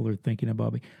other people are thinking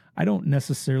about me. I don't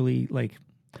necessarily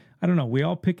I don't know. We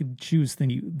all pick and choose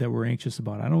things that we're anxious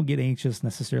about. I don't get anxious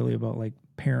necessarily about like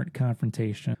parent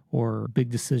confrontation or big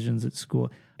decisions at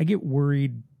school. I get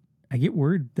worried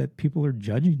that people are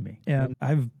judging me, and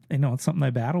it's something I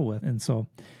battle with. And so,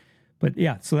 but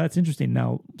yeah, so that's interesting.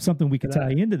 Now, something we could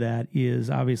tie into that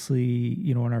is obviously,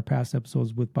 in our past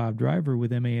episodes with Bob Driver with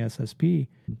MASSP,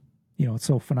 it's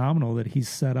so phenomenal that he's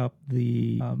set up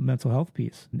the mental health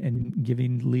piece and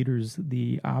giving leaders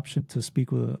the option to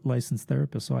speak with a licensed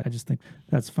therapist. So I just think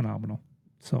that's phenomenal.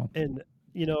 So, and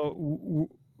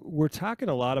we're talking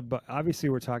a lot about, obviously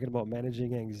we're talking about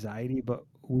managing anxiety, but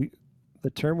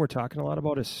the term we're talking a lot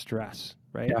about is stress,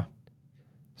 right? Yeah.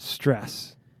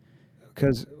 Stress.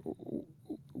 Because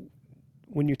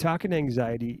when you're talking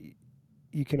anxiety,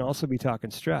 you can also be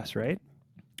talking stress, right?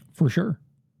 For sure.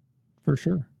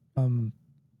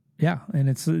 Yeah, and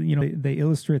it's they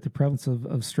illustrate the prevalence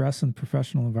of stress in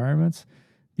professional environments,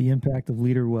 the impact of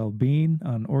leader well-being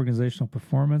on organizational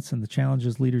performance, and the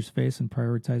challenges leaders face in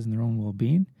prioritizing their own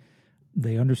well-being.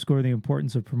 They underscore the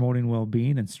importance of promoting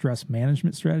well-being and stress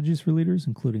management strategies for leaders,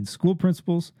 including school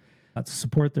principals, to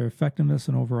support their effectiveness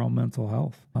and overall mental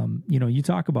health. You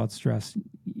talk about stress.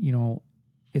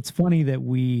 It's funny that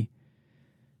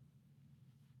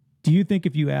do you think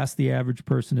if you ask the average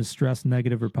person, is stress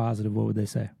negative or positive, what would they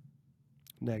say?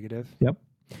 Negative. Yep.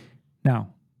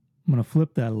 Now, I'm going to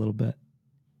flip that a little bit.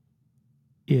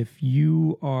 If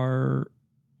you are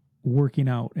working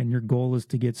out and your goal is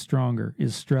to get stronger,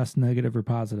 is stress negative or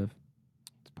positive?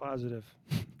 It's positive.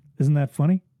 Isn't that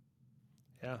funny?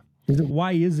 Yeah.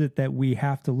 Why is it that we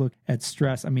have to look at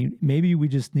stress? I mean, maybe we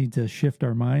just need to shift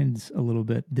our minds a little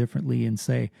bit differently and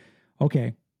say,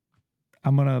 okay,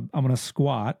 I'm gonna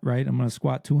squat, right? I'm gonna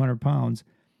squat 200 pounds.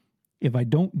 If I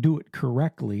don't do it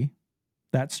correctly,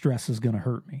 that stress is gonna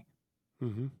hurt me.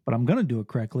 Mm-hmm. But I'm gonna do it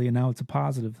correctly, and now it's a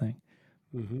positive thing.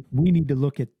 Mm-hmm. We need to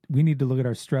look at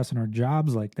our stress and our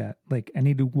jobs like that. Like, I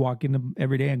need to walk in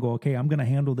every day and go, okay, I'm gonna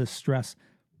handle this stress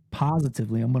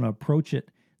positively. I'm gonna approach it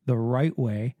the right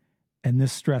way, and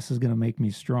this stress is gonna make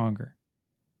me stronger.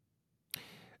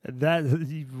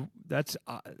 That's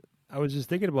I was just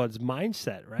thinking about its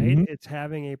mindset, right? Mm-hmm. It's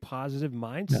having a positive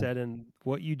mindset, and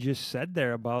what you just said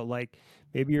there about like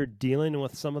maybe you're dealing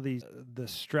with some of the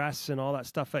stress and all that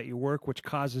stuff at your work, which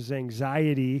causes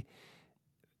anxiety,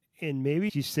 and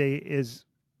maybe you say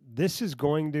this is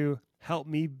going to help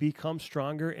me become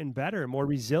stronger and better, more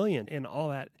resilient, and all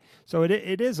that. So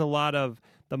it is a lot of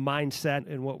the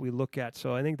mindset and what we look at.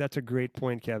 So I think that's a great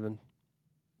point, Kevin.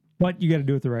 But you got to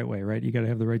do it the right way, right? You got to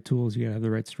have the right tools. You got to have the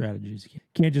right strategies. You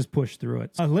can't just push through it.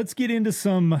 Let's get into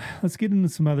some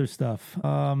other stuff.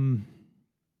 I'm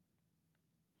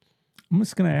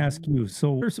just going to ask you.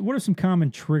 So, what are some common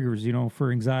triggers,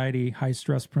 for anxiety, high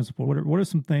stress principle? What are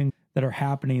some things that are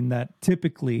happening that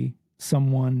typically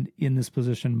someone in this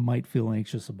position might feel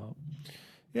anxious about?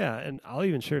 Yeah, and I'll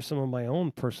even share some of my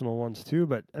own personal ones too.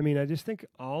 But I mean, I just think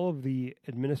all of the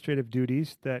administrative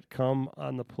duties that come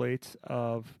on the plates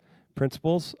of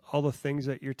principals, all the things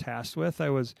that you're tasked with. I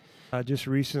was just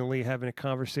recently having a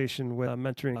conversation with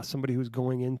mentoring somebody who's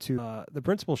going into the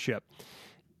principalship,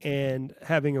 and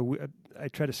I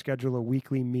try to schedule a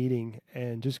weekly meeting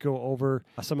and just go over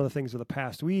some of the things of the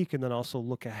past week and then also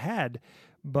look ahead.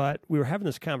 But we were having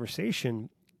this conversation,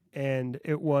 and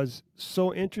it was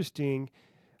so interesting,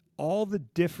 all the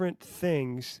different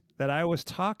things that I was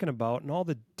talking about and all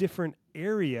the different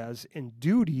areas and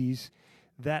duties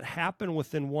that happen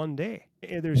within one day.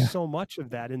 And there's so much of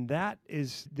that. And that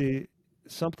is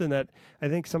something that I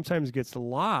think sometimes gets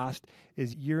lost,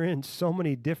 is you're in so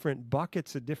many different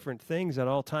buckets of different things at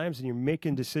all times, and you're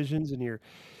making decisions, and you're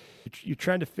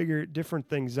trying to figure different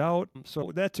things out.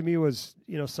 So that to me was,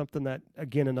 something that,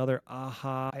 again, another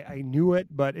aha. I knew it,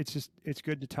 but it's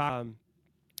good to talk.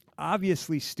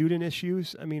 Obviously, student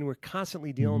issues. I mean, we're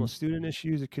constantly dealing with student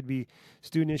issues. It could be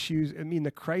student issues. I mean,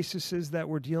 the crises that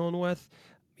we're dealing with,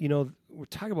 we're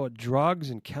talking about drugs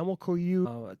and chemical use,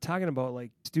 talking about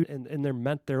like student and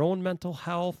their own mental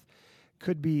health.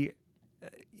 Could be,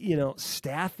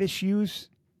 staff issues.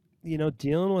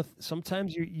 dealing with,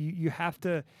 sometimes you have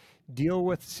to deal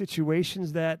with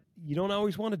situations that you don't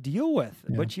always want to deal with,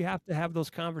 Yeah. but you have to have those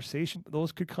conversations.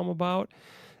 Those could come about.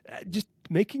 Just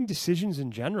making decisions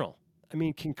in general, I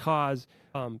mean, can cause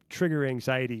trigger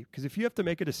anxiety, because if you have to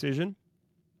make a decision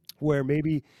where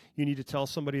maybe you need to tell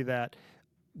somebody that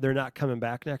they're not coming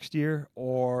back next year,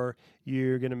 or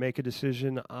you're going to make a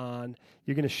decision on,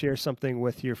 you're going to share something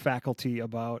with your faculty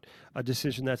about a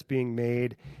decision that's being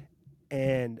made,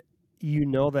 and you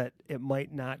know that it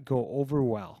might not go over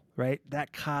well, right?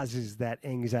 That causes that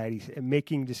anxiety in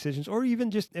making decisions. Or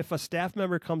even just if a staff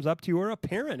member comes up to you, or a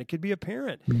parent, it could be a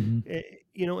parent, and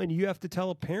you have to tell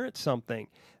a parent something,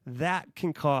 that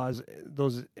can cause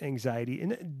those anxiety.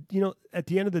 And, at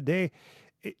the end of the day,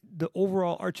 the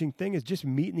overall arching thing is just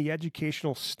meeting the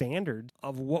educational standard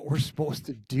of what we're supposed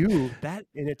to do. That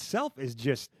in itself is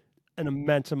just an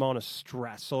immense amount of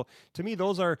stress. So to me,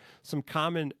 those are some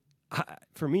common,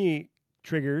 for me,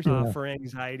 triggers for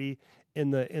anxiety in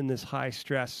this high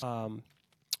stress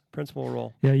principal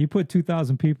role. Yeah, you put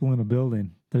 2,000 people in a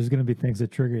building, there's going to be things that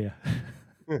trigger you,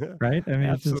 right? I mean,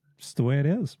 it's just the way it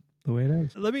is. The way it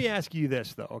is. Let me ask you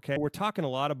this, though, okay? We're talking a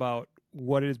lot about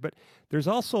what it is, but there's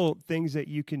also things that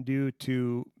you can do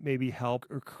to maybe help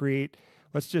or create,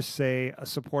 let's just say, a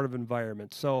supportive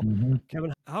environment. So,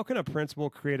 Kevin, how can a principal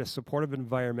create a supportive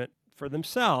environment for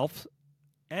themselves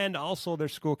and also their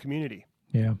school community?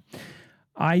 Yeah.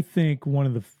 I think one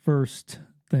of the first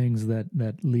things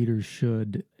that leaders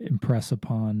should impress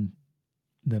upon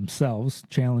themselves,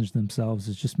 challenge themselves,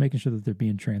 is just making sure that they're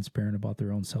being transparent about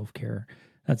their own self-care.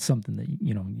 That's something that,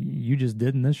 you just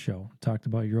did in this show, talked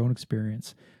about your own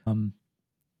experience.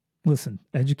 Listen,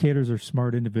 educators are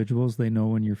smart individuals. They know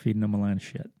when you're feeding them a line of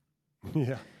shit.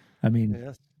 Yeah. I mean,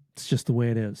 Yes. It's just the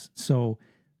way it is. So,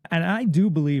 and I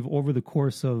do believe over the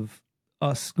course of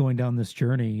us going down this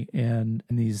journey and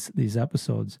these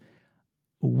episodes,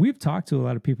 we've talked to a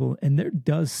lot of people, and there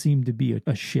does seem to be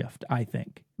a shift, I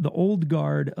think. The old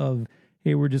guard of,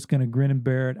 hey, we're just going to grin and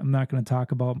bear it. I'm not going to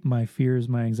talk about my fears,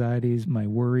 my anxieties, my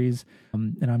worries,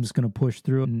 and I'm just going to push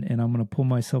through, and I'm going to pull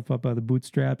myself up by the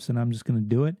bootstraps, and I'm just going to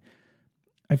do it.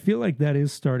 I feel like that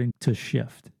is starting to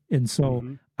shift. And so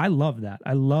I love that.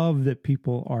 I love that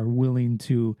people are willing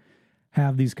to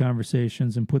have these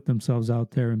conversations and put themselves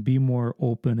out there and be more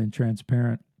open and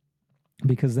transparent,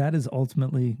 because that is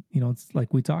ultimately, it's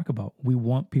like we talk about. We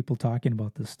want people talking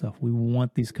about this stuff. We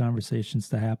want these conversations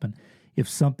to happen. If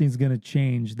something's going to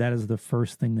change, that is the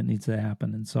first thing that needs to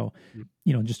happen. And so,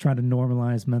 just trying to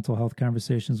normalize mental health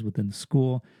conversations within the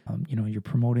school. You're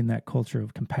promoting that culture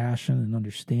of compassion and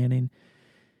understanding,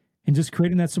 and just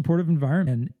creating that supportive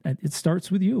environment. And it starts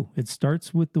with you. It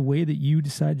starts with the way that you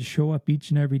decide to show up each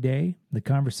and every day, the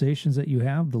conversations that you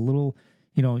have, the little,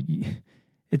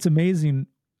 it's amazing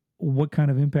what kind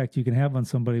of impact you can have on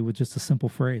somebody with just a simple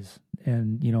phrase.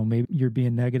 And, maybe you're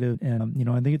being negative. And,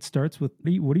 I think it starts with,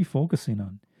 what are you focusing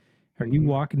on? Are you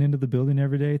walking into the building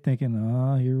every day thinking,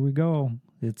 here we go,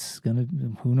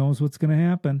 who knows what's going to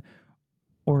happen?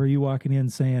 Or are you walking in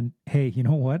saying, hey, you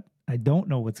know what? I don't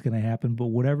know what's going to happen, but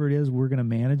whatever it is, we're going to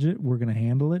manage it. We're going to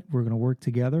handle it. We're going to work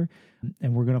together,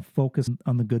 and we're going to focus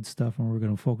on the good stuff, and we're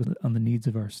going to focus on the needs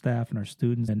of our staff and our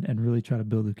students, and really try to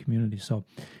build a community. So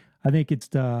I think it's,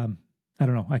 I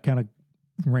don't know, I kind of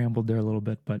rambled there a little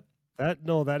bit, but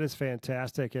that is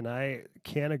fantastic. And I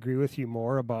can't agree with you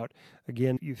more about,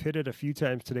 again, you've hit it a few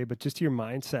times today, but just your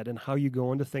mindset and how you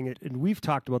go into things. And we've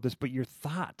talked about this, but your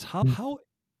thoughts, how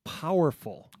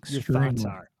powerful your thoughts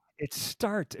are.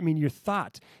 Your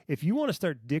thoughts, if you want to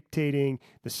start dictating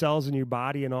the cells in your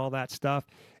body and all that stuff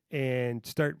and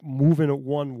start moving it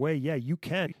one way, yeah, you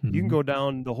can. You can go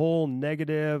down the whole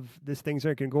negative, this things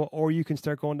aren't going to go, or you can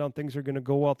start going down, things are going to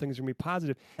go well, things are going to be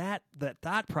positive. That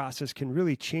thought process can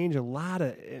really change a lot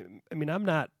of, I'm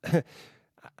not,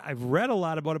 I've read a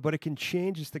lot about it, but it can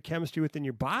change just the chemistry within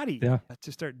your body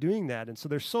to start doing that. And so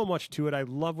there's so much to it. I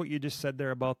love what you just said there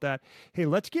about that. Hey,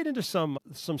 let's get into some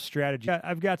strategy.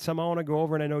 I've got some I want to go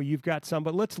over, and I know you've got some,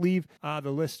 but let's leave the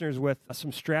listeners with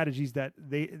some strategies that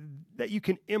you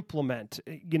can implement.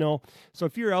 So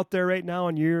if you're out there right now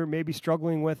and you're maybe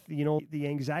struggling with, the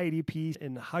anxiety piece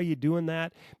and how you doing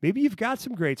that, maybe you've got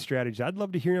some great strategies. I'd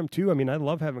love to hear them too. I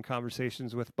love having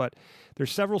conversations but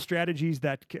there's several strategies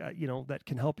that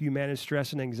can help you manage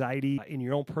stress and anxiety in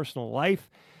your own personal life,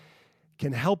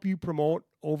 can help you promote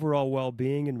overall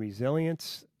well-being and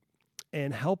resilience,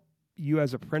 and help you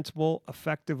as a principal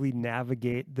effectively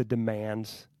navigate the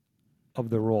demands of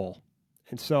the role.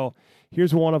 And so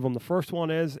here's one of them. The first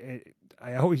one is,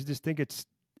 I always just think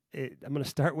I'm going to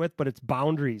start with, but it's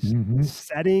boundaries.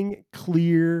 Setting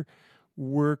clear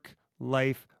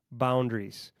work-life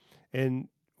boundaries. And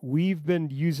we've been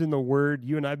using the word,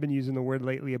 you and I've been using the word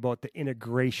lately about the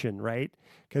integration, right?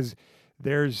 Because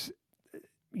there's,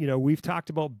 we've talked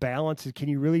about balance. Can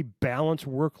you really balance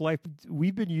work life?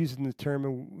 We've been using the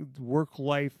term work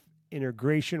life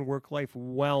integration, work life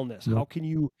wellness. Yep. How can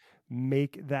you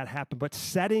make that happen? But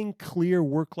setting clear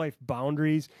work life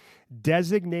boundaries,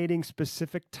 designating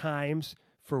specific times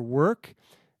for work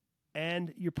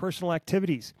and your personal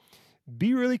activities.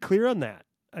 Be really clear on that.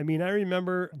 I mean, I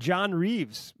remember John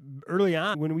Reeves early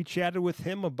on when we chatted with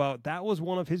him about that was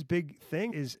one of his big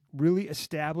things is really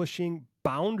establishing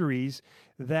boundaries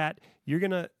that's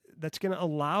going to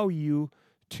allow you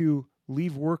to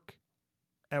leave work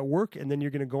at work, and then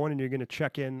you're going to go in and you're going to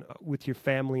check in with your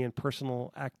family and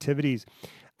personal activities.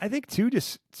 I think too,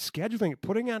 just scheduling,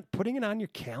 putting it on your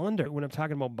calendar when I'm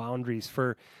talking about boundaries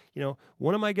for,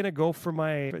 when am I going to go for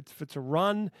if it's a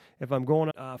run, if I'm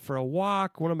going for a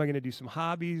walk, when am I going to do some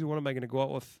hobbies? When am I going to go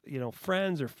out with,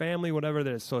 friends or family, whatever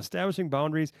that is. So establishing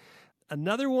boundaries.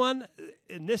 Another one,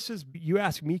 and this is, you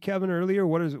asked me, Kevin, earlier,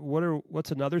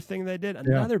 what's another thing that I did?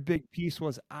 Another big piece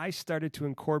was I started to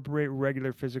incorporate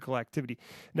regular physical activity.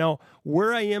 Now,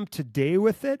 where I am today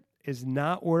with it is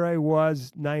not where I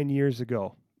was 9 years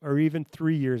ago or even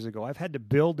 3 years ago. I've had to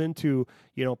build into,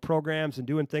 programs and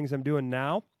doing things I'm doing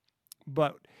now,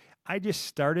 but I just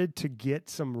started to get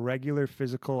some regular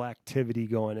physical activity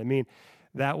going. I mean,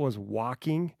 that was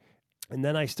walking. And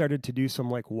then I started to do some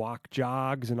like walk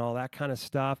jogs and all that kind of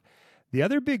stuff. The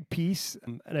other big piece,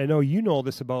 and I know you know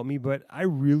this about me, but I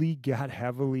really got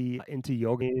heavily into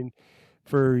yoga. And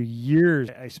for years,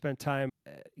 I spent time,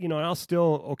 and I'll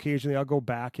still occasionally, I'll go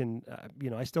back and,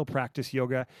 I still practice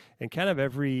yoga. And kind of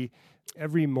every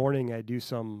morning I do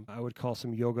I would call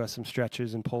some yoga, some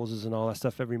stretches and poses and all that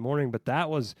stuff every morning. But that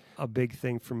was a big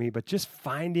thing for me. But just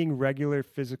finding regular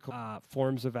physical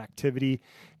forms of activity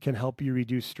can help you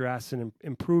reduce stress and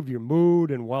improve your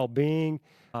mood and well-being.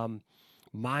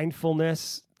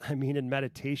 Mindfulness, in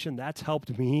meditation, that's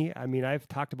helped me. I've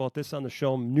talked about this on the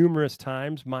show numerous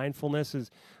times. Mindfulness is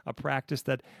a practice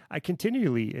that I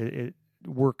continually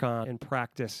work on and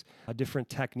practice different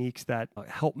techniques that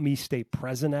help me stay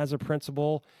present as a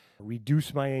principal,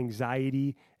 reduce my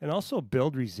anxiety, and also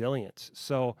build resilience.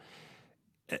 So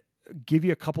give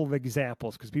you a couple of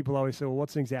examples because people always say, well,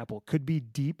 what's an example? Could be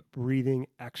deep breathing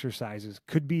exercises.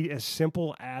 Could be as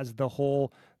simple as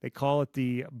they call it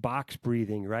the box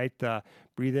breathing, right?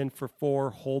 Breathe in for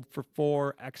 4, hold for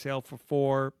 4, exhale for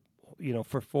 4,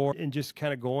 for 4, and just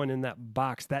kind of going in that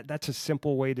box. That's a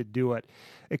simple way to do it.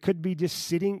 It could be just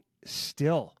sitting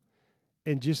still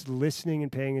and just listening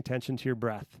and paying attention to your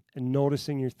breath and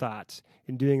noticing your thoughts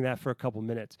and doing that for a couple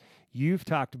minutes. You've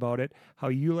talked about it, how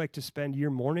you like to spend your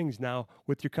mornings now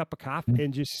with your cup of coffee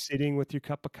and just sitting with your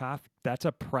cup of coffee. That's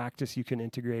a practice you can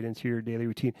integrate into your daily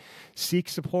routine. Seek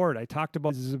support. I talked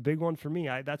about this is a big one for me.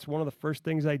 That's one of the first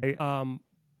things I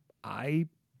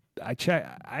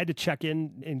had to check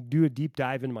in and do a deep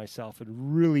dive in myself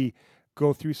and really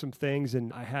go through some things.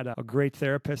 And I had a great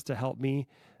therapist to help me.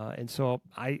 And so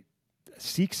I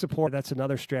seek support. That's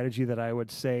another strategy that I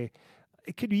would say.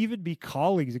 It could even be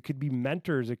colleagues. It could be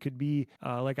mentors. It could be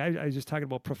like I was just talking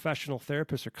about professional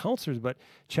therapists or counselors, but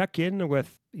check in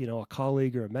with, a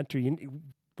colleague or a mentor.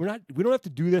 We don't have to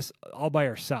do this all by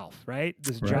ourselves, right?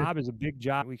 This job is a big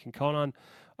job. We can count on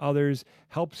others,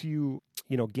 helps you,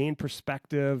 gain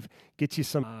perspective, gets you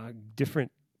some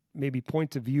different maybe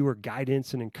points of view or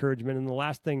guidance and encouragement. And the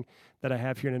last thing that I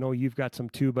have here, and I know you've got some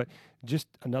too, but just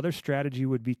another strategy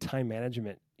would be time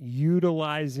management,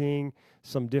 utilizing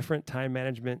some different time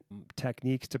management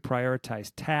techniques to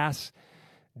prioritize tasks,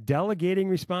 delegating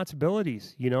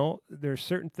responsibilities. There's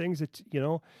certain things that,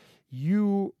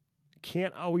 you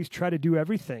can't always try to do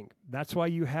everything. That's why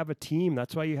you have a team.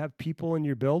 That's why you have people in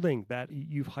your building that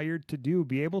you've hired to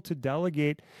be able to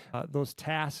delegate those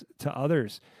tasks to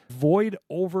others. Avoid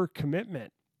overcommitment.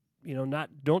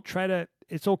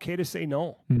 It's okay to say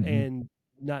no and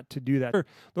not to do that.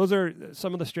 Those are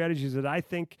some of the strategies that I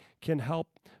think can help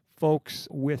folks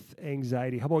with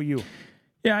anxiety. How about you?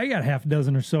 Yeah, I got half a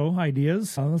dozen or so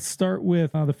ideas. Let's start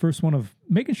with the first one of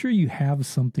making sure you have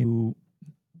something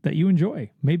that you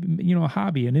enjoy, maybe, a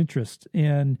hobby, an interest,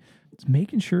 and it's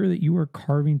making sure that you are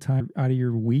carving time out of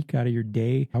your week, out of your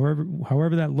day,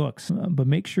 however that looks. But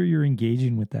make sure you're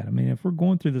engaging with that. If we're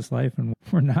going through this life and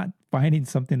we're not finding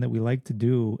something that we like to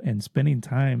do and spending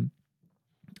time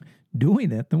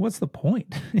doing it, then what's the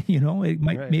point?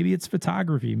 Maybe it's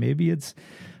photography, maybe it's,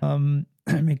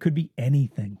 it could be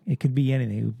anything. It could be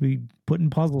anything. It could be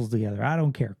putting puzzles together. I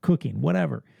don't care, cooking,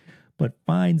 whatever. but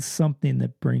find something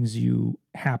that brings you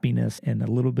happiness and a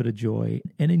little bit of joy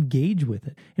and engage with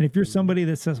it. And if you're somebody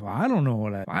that says, well, I don't know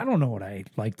what I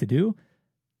like to do,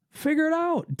 figure it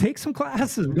out. Take some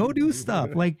classes, go do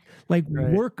stuff, like Right.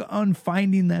 work on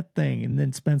finding that thing and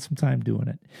then spend some time doing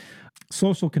it.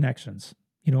 Social connections.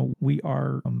 We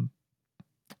are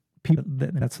people.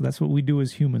 That's what we do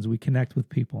as humans. We connect with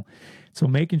people. So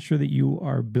making sure that you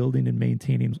are building and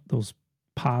maintaining those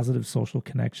positive social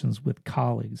connections with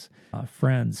colleagues,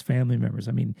 friends, family members.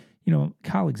 I mean,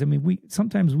 colleagues. I mean, we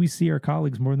sometimes see our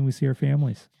colleagues more than we see our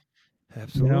families.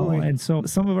 Absolutely. And so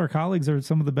some of our colleagues are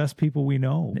some of the best people we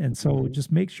know. And so just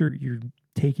make sure you're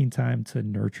taking time to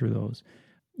nurture those.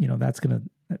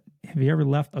 Have you ever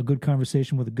left a good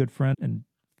conversation with a good friend and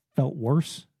felt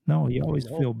worse? No, you always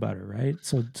feel better, right?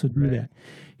 So do that.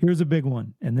 Here's a big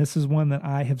one. And this is one that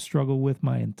I have struggled with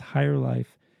my entire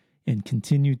life and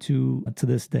continue to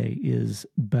this day, is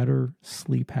better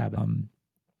sleep habit.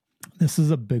 This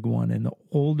is a big one. And the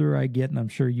older I get, and I'm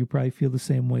sure you probably feel the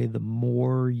same way, the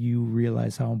more you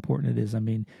realize how important it is. I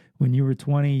mean, when you were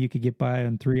 20, you could get by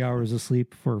on 3 hours of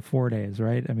sleep for 4 days,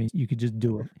 right? I mean, you could just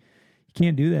do it. You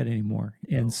can't do that anymore.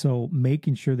 And so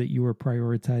making sure that you are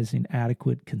prioritizing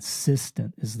adequate,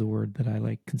 consistent is the word that I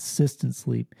like. Consistent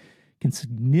sleep can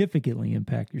significantly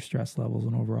impact your stress levels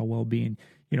and overall well-being.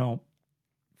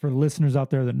 For the listeners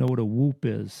out there that know what a Whoop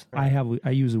is,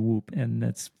 I use a Whoop, and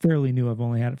it's fairly new. I've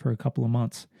only had it for a couple of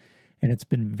months, and it's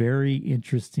been very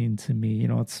interesting to me.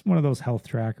 It's one of those health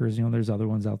trackers. There's other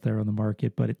ones out there on the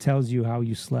market, but it tells you how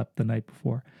you slept the night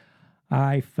before.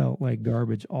 I felt like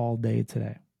garbage all day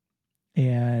today,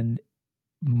 and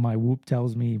my Whoop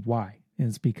tells me why. And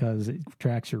it's because it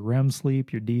tracks your REM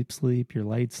sleep, your deep sleep, your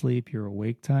light sleep, your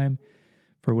awake time.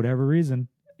 For whatever reason,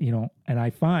 and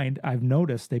I've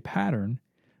noticed a pattern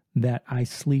that I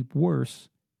sleep worse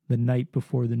the night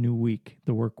before the new week,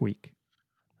 the work week.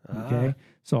 Okay.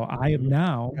 So I am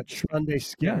now Sunday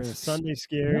scaries. Yes. Sunday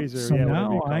scaries. So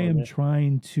now I am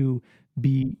trying to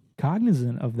be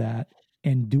cognizant of that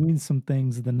and doing some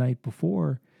things the night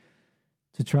before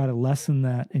to try to lessen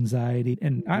that anxiety.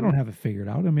 And I don't have it figured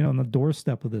out. I mean, on the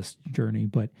doorstep of this journey,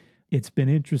 but it's been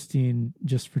interesting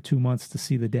just for 2 months to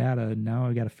see the data. And now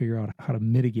I got to figure out how to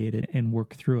mitigate it and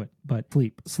work through it. But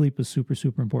sleep is super,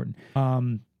 super important.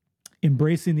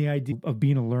 Embracing the idea of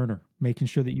being a learner, making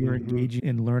sure that you're engaging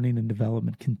in learning and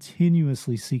development,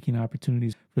 continuously seeking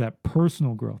opportunities for that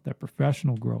personal growth, that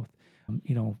professional growth,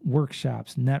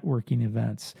 workshops, networking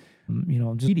events,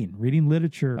 just reading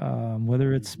literature,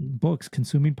 whether it's books,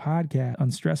 consuming podcasts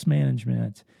on stress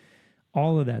management,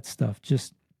 all of that stuff.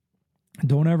 Just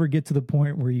don't ever get to the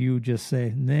point where you just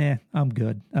say, nah, I'm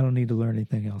good. I don't need to learn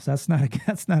anything else. That's not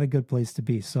a good place to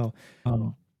be. So,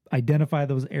 identify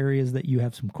those areas that you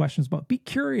have some questions about. Be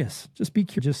curious. Just be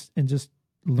curious and just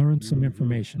learn some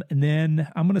information. And then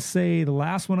I'm going to say the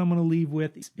last one I'm going to leave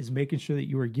with is making sure that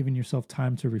you are giving yourself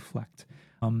time to reflect.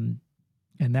 And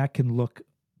that can look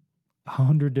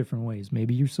 100 different ways.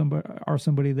 Maybe you're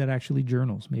somebody that actually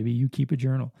journals. Maybe you keep a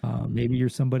journal. Maybe you're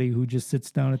somebody who just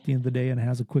sits down at the end of the day and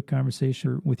has a quick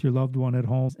conversation with your loved one at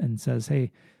home and says,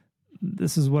 hey,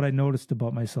 this is what I noticed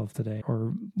about myself today,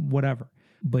 or whatever.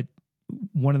 But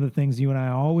one of the things you and I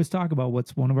always talk about,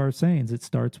 what's one of our sayings, it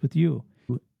starts with you.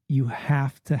 You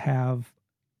have to have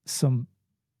some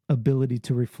ability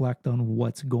to reflect on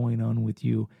what's going on with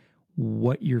you,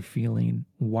 what you're feeling,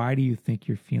 why do you think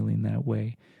you're feeling that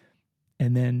way?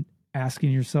 And then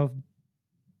asking yourself,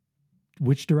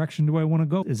 which direction do I want to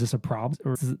go? Is this a problem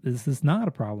or is this not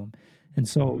a problem? And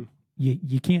so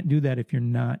you can't do that if you're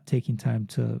not taking time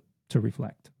to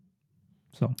reflect.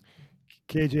 So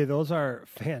KJ, those are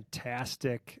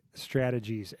fantastic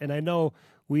strategies. And I know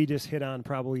we just hit on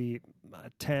probably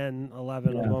 10,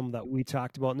 11 of them that we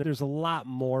talked about. And there's a lot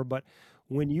more. But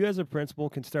when you as a principal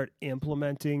can start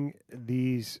implementing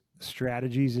these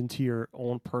strategies into your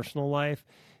own personal life,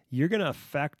 you're going to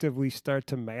effectively start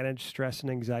to manage stress and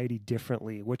anxiety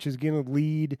differently, which is going to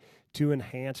lead to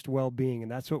enhanced well-being. And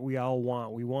that's what we all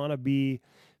want. We want to be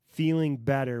feeling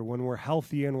better. When we're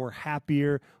healthier and we're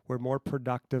happier, we're more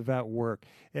productive at work.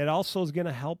 It also is going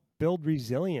to help build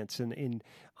resilience and in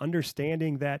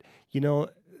understanding that,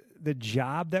 the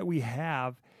job that we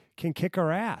have can kick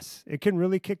our ass. It can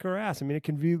really kick our ass. I mean, it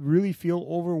can really feel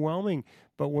overwhelming.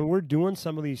 But when we're doing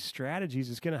some of these strategies,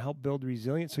 it's going to help build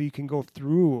resilience so you can go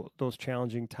through those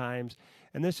challenging times.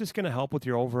 And this is just going to help with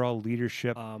your overall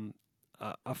leadership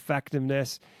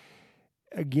effectiveness.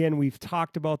 Again, we've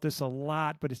talked about this a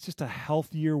lot, but it's just a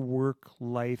healthier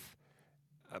work-life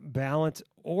balance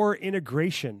or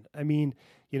integration. I mean,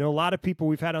 you know, a lot of people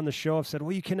we've had on the show have said,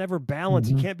 well, you can never balance.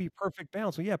 You can't be perfect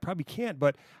balance. Well, yeah, probably can't.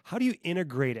 But how do you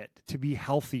integrate it to be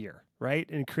healthier, right?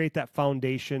 And create that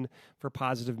foundation for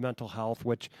positive mental health,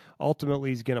 which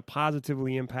ultimately is going to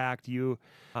positively impact you,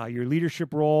 your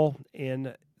leadership role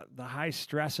in the high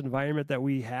stress environment that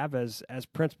we have as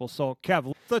principals. So,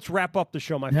 Kev, let's wrap up the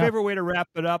show. My favorite way to wrap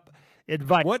it up.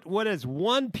 Advice. What is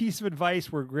one piece of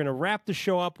advice we're going to wrap the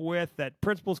show up with that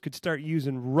principals could start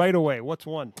using right away? What's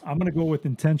one? I'm going to go with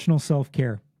intentional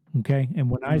self-care. Okay. And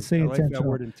when I say like that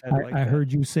intentional, word intent. I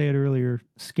heard you say it earlier,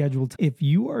 scheduled. If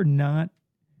you are not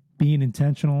being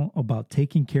intentional about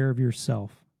taking care of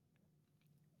yourself,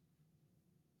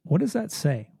 what does that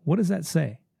say? What does that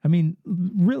say? I mean,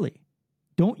 really,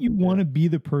 don't you want to be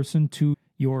the person to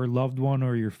your loved one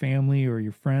or your family or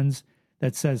your friends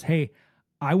that says, hey,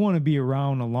 I want to be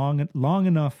around long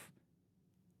enough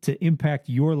to impact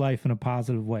your life in a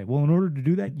positive way? Well, in order to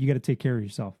do that, you got to take care of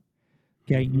yourself.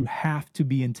 Okay. You have to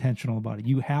be intentional about it.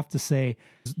 You have to say,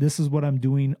 this is what I'm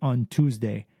doing on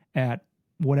Tuesday at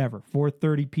whatever,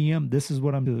 4:30 p.m. This is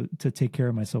what I'm doing to take care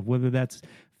of myself, whether that's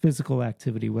physical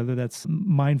activity, whether that's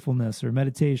mindfulness or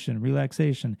meditation,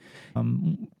 relaxation,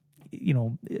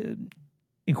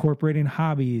 incorporating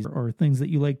hobbies or things that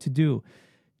you like to do.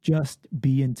 Just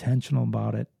be intentional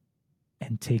about it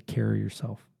and take care of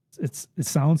yourself. It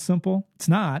sounds simple. It's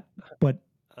not, but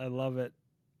I love it.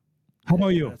 How about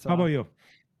you? That's How about awesome. you?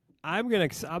 I'm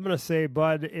gonna say,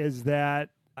 Bud, is that,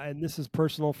 and this is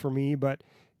personal for me, but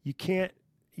you can't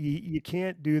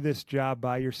do this job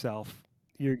by yourself.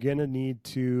 You're gonna need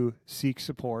to seek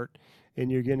support, and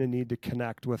you're gonna need to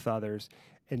connect with others.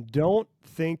 And don't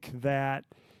think that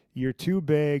you're too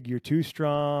big, you're too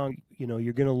strong, you know,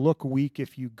 you're going to look weak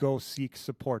if you go seek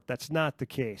support. That's not the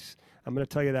case. I'm going to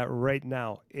tell you that right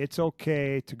now. It's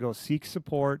okay to go seek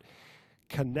support,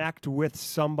 connect with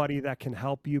somebody that can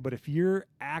help you. But if you're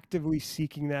actively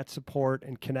seeking that support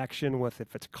and connection with,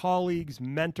 if it's colleagues,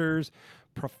 mentors,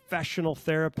 professional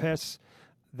therapists,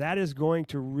 that is going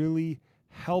to really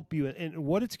help you. And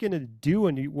what it's going to do,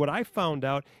 and what I found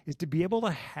out, is to be able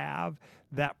to have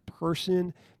that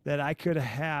person that I could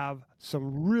have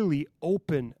some really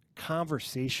open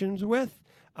conversations with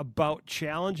about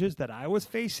challenges that I was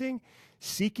facing,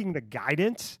 seeking the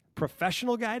guidance,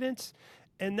 professional guidance.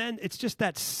 And then it's just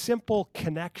that simple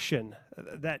connection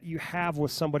that you have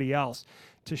with somebody else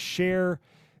to share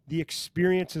the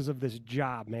experiences of this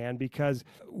job, man, because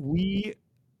we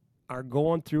are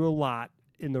going through a lot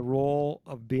in the role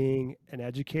of being an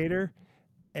educator.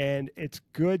 And it's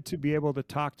good to be able to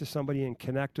talk to somebody and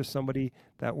connect with somebody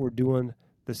that we're doing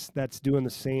this, that's doing the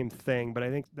same thing. But I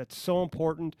think that's so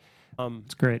important.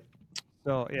 It's great.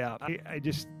 So yeah, I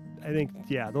think,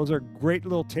 yeah, those are great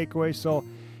little takeaways. So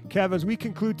Kev, as we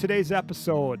conclude today's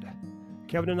episode,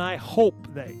 Kevin and I hope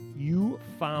that you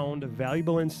found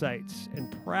valuable insights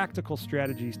and practical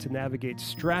strategies to navigate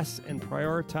stress and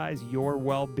prioritize your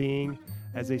well-being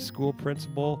as a school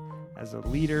principal, as a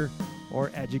leader,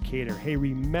 or educator. Hey,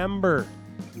 remember,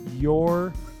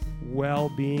 your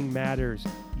well-being matters.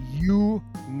 You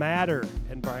matter.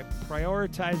 And by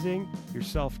prioritizing your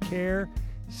self-care,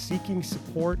 seeking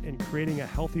support, and creating a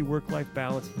healthy work-life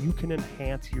balance, you can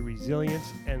enhance your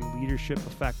resilience and leadership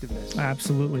effectiveness.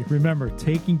 Absolutely. Remember,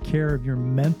 taking care of your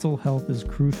mental health is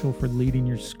crucial for leading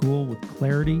your school with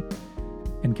clarity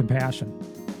and compassion.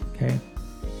 Okay?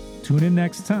 Tune in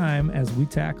next time as we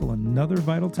tackle another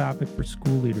vital topic for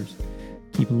school leaders.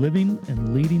 Keep living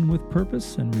and leading with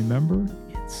purpose, and remember,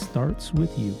 it starts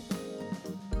with you.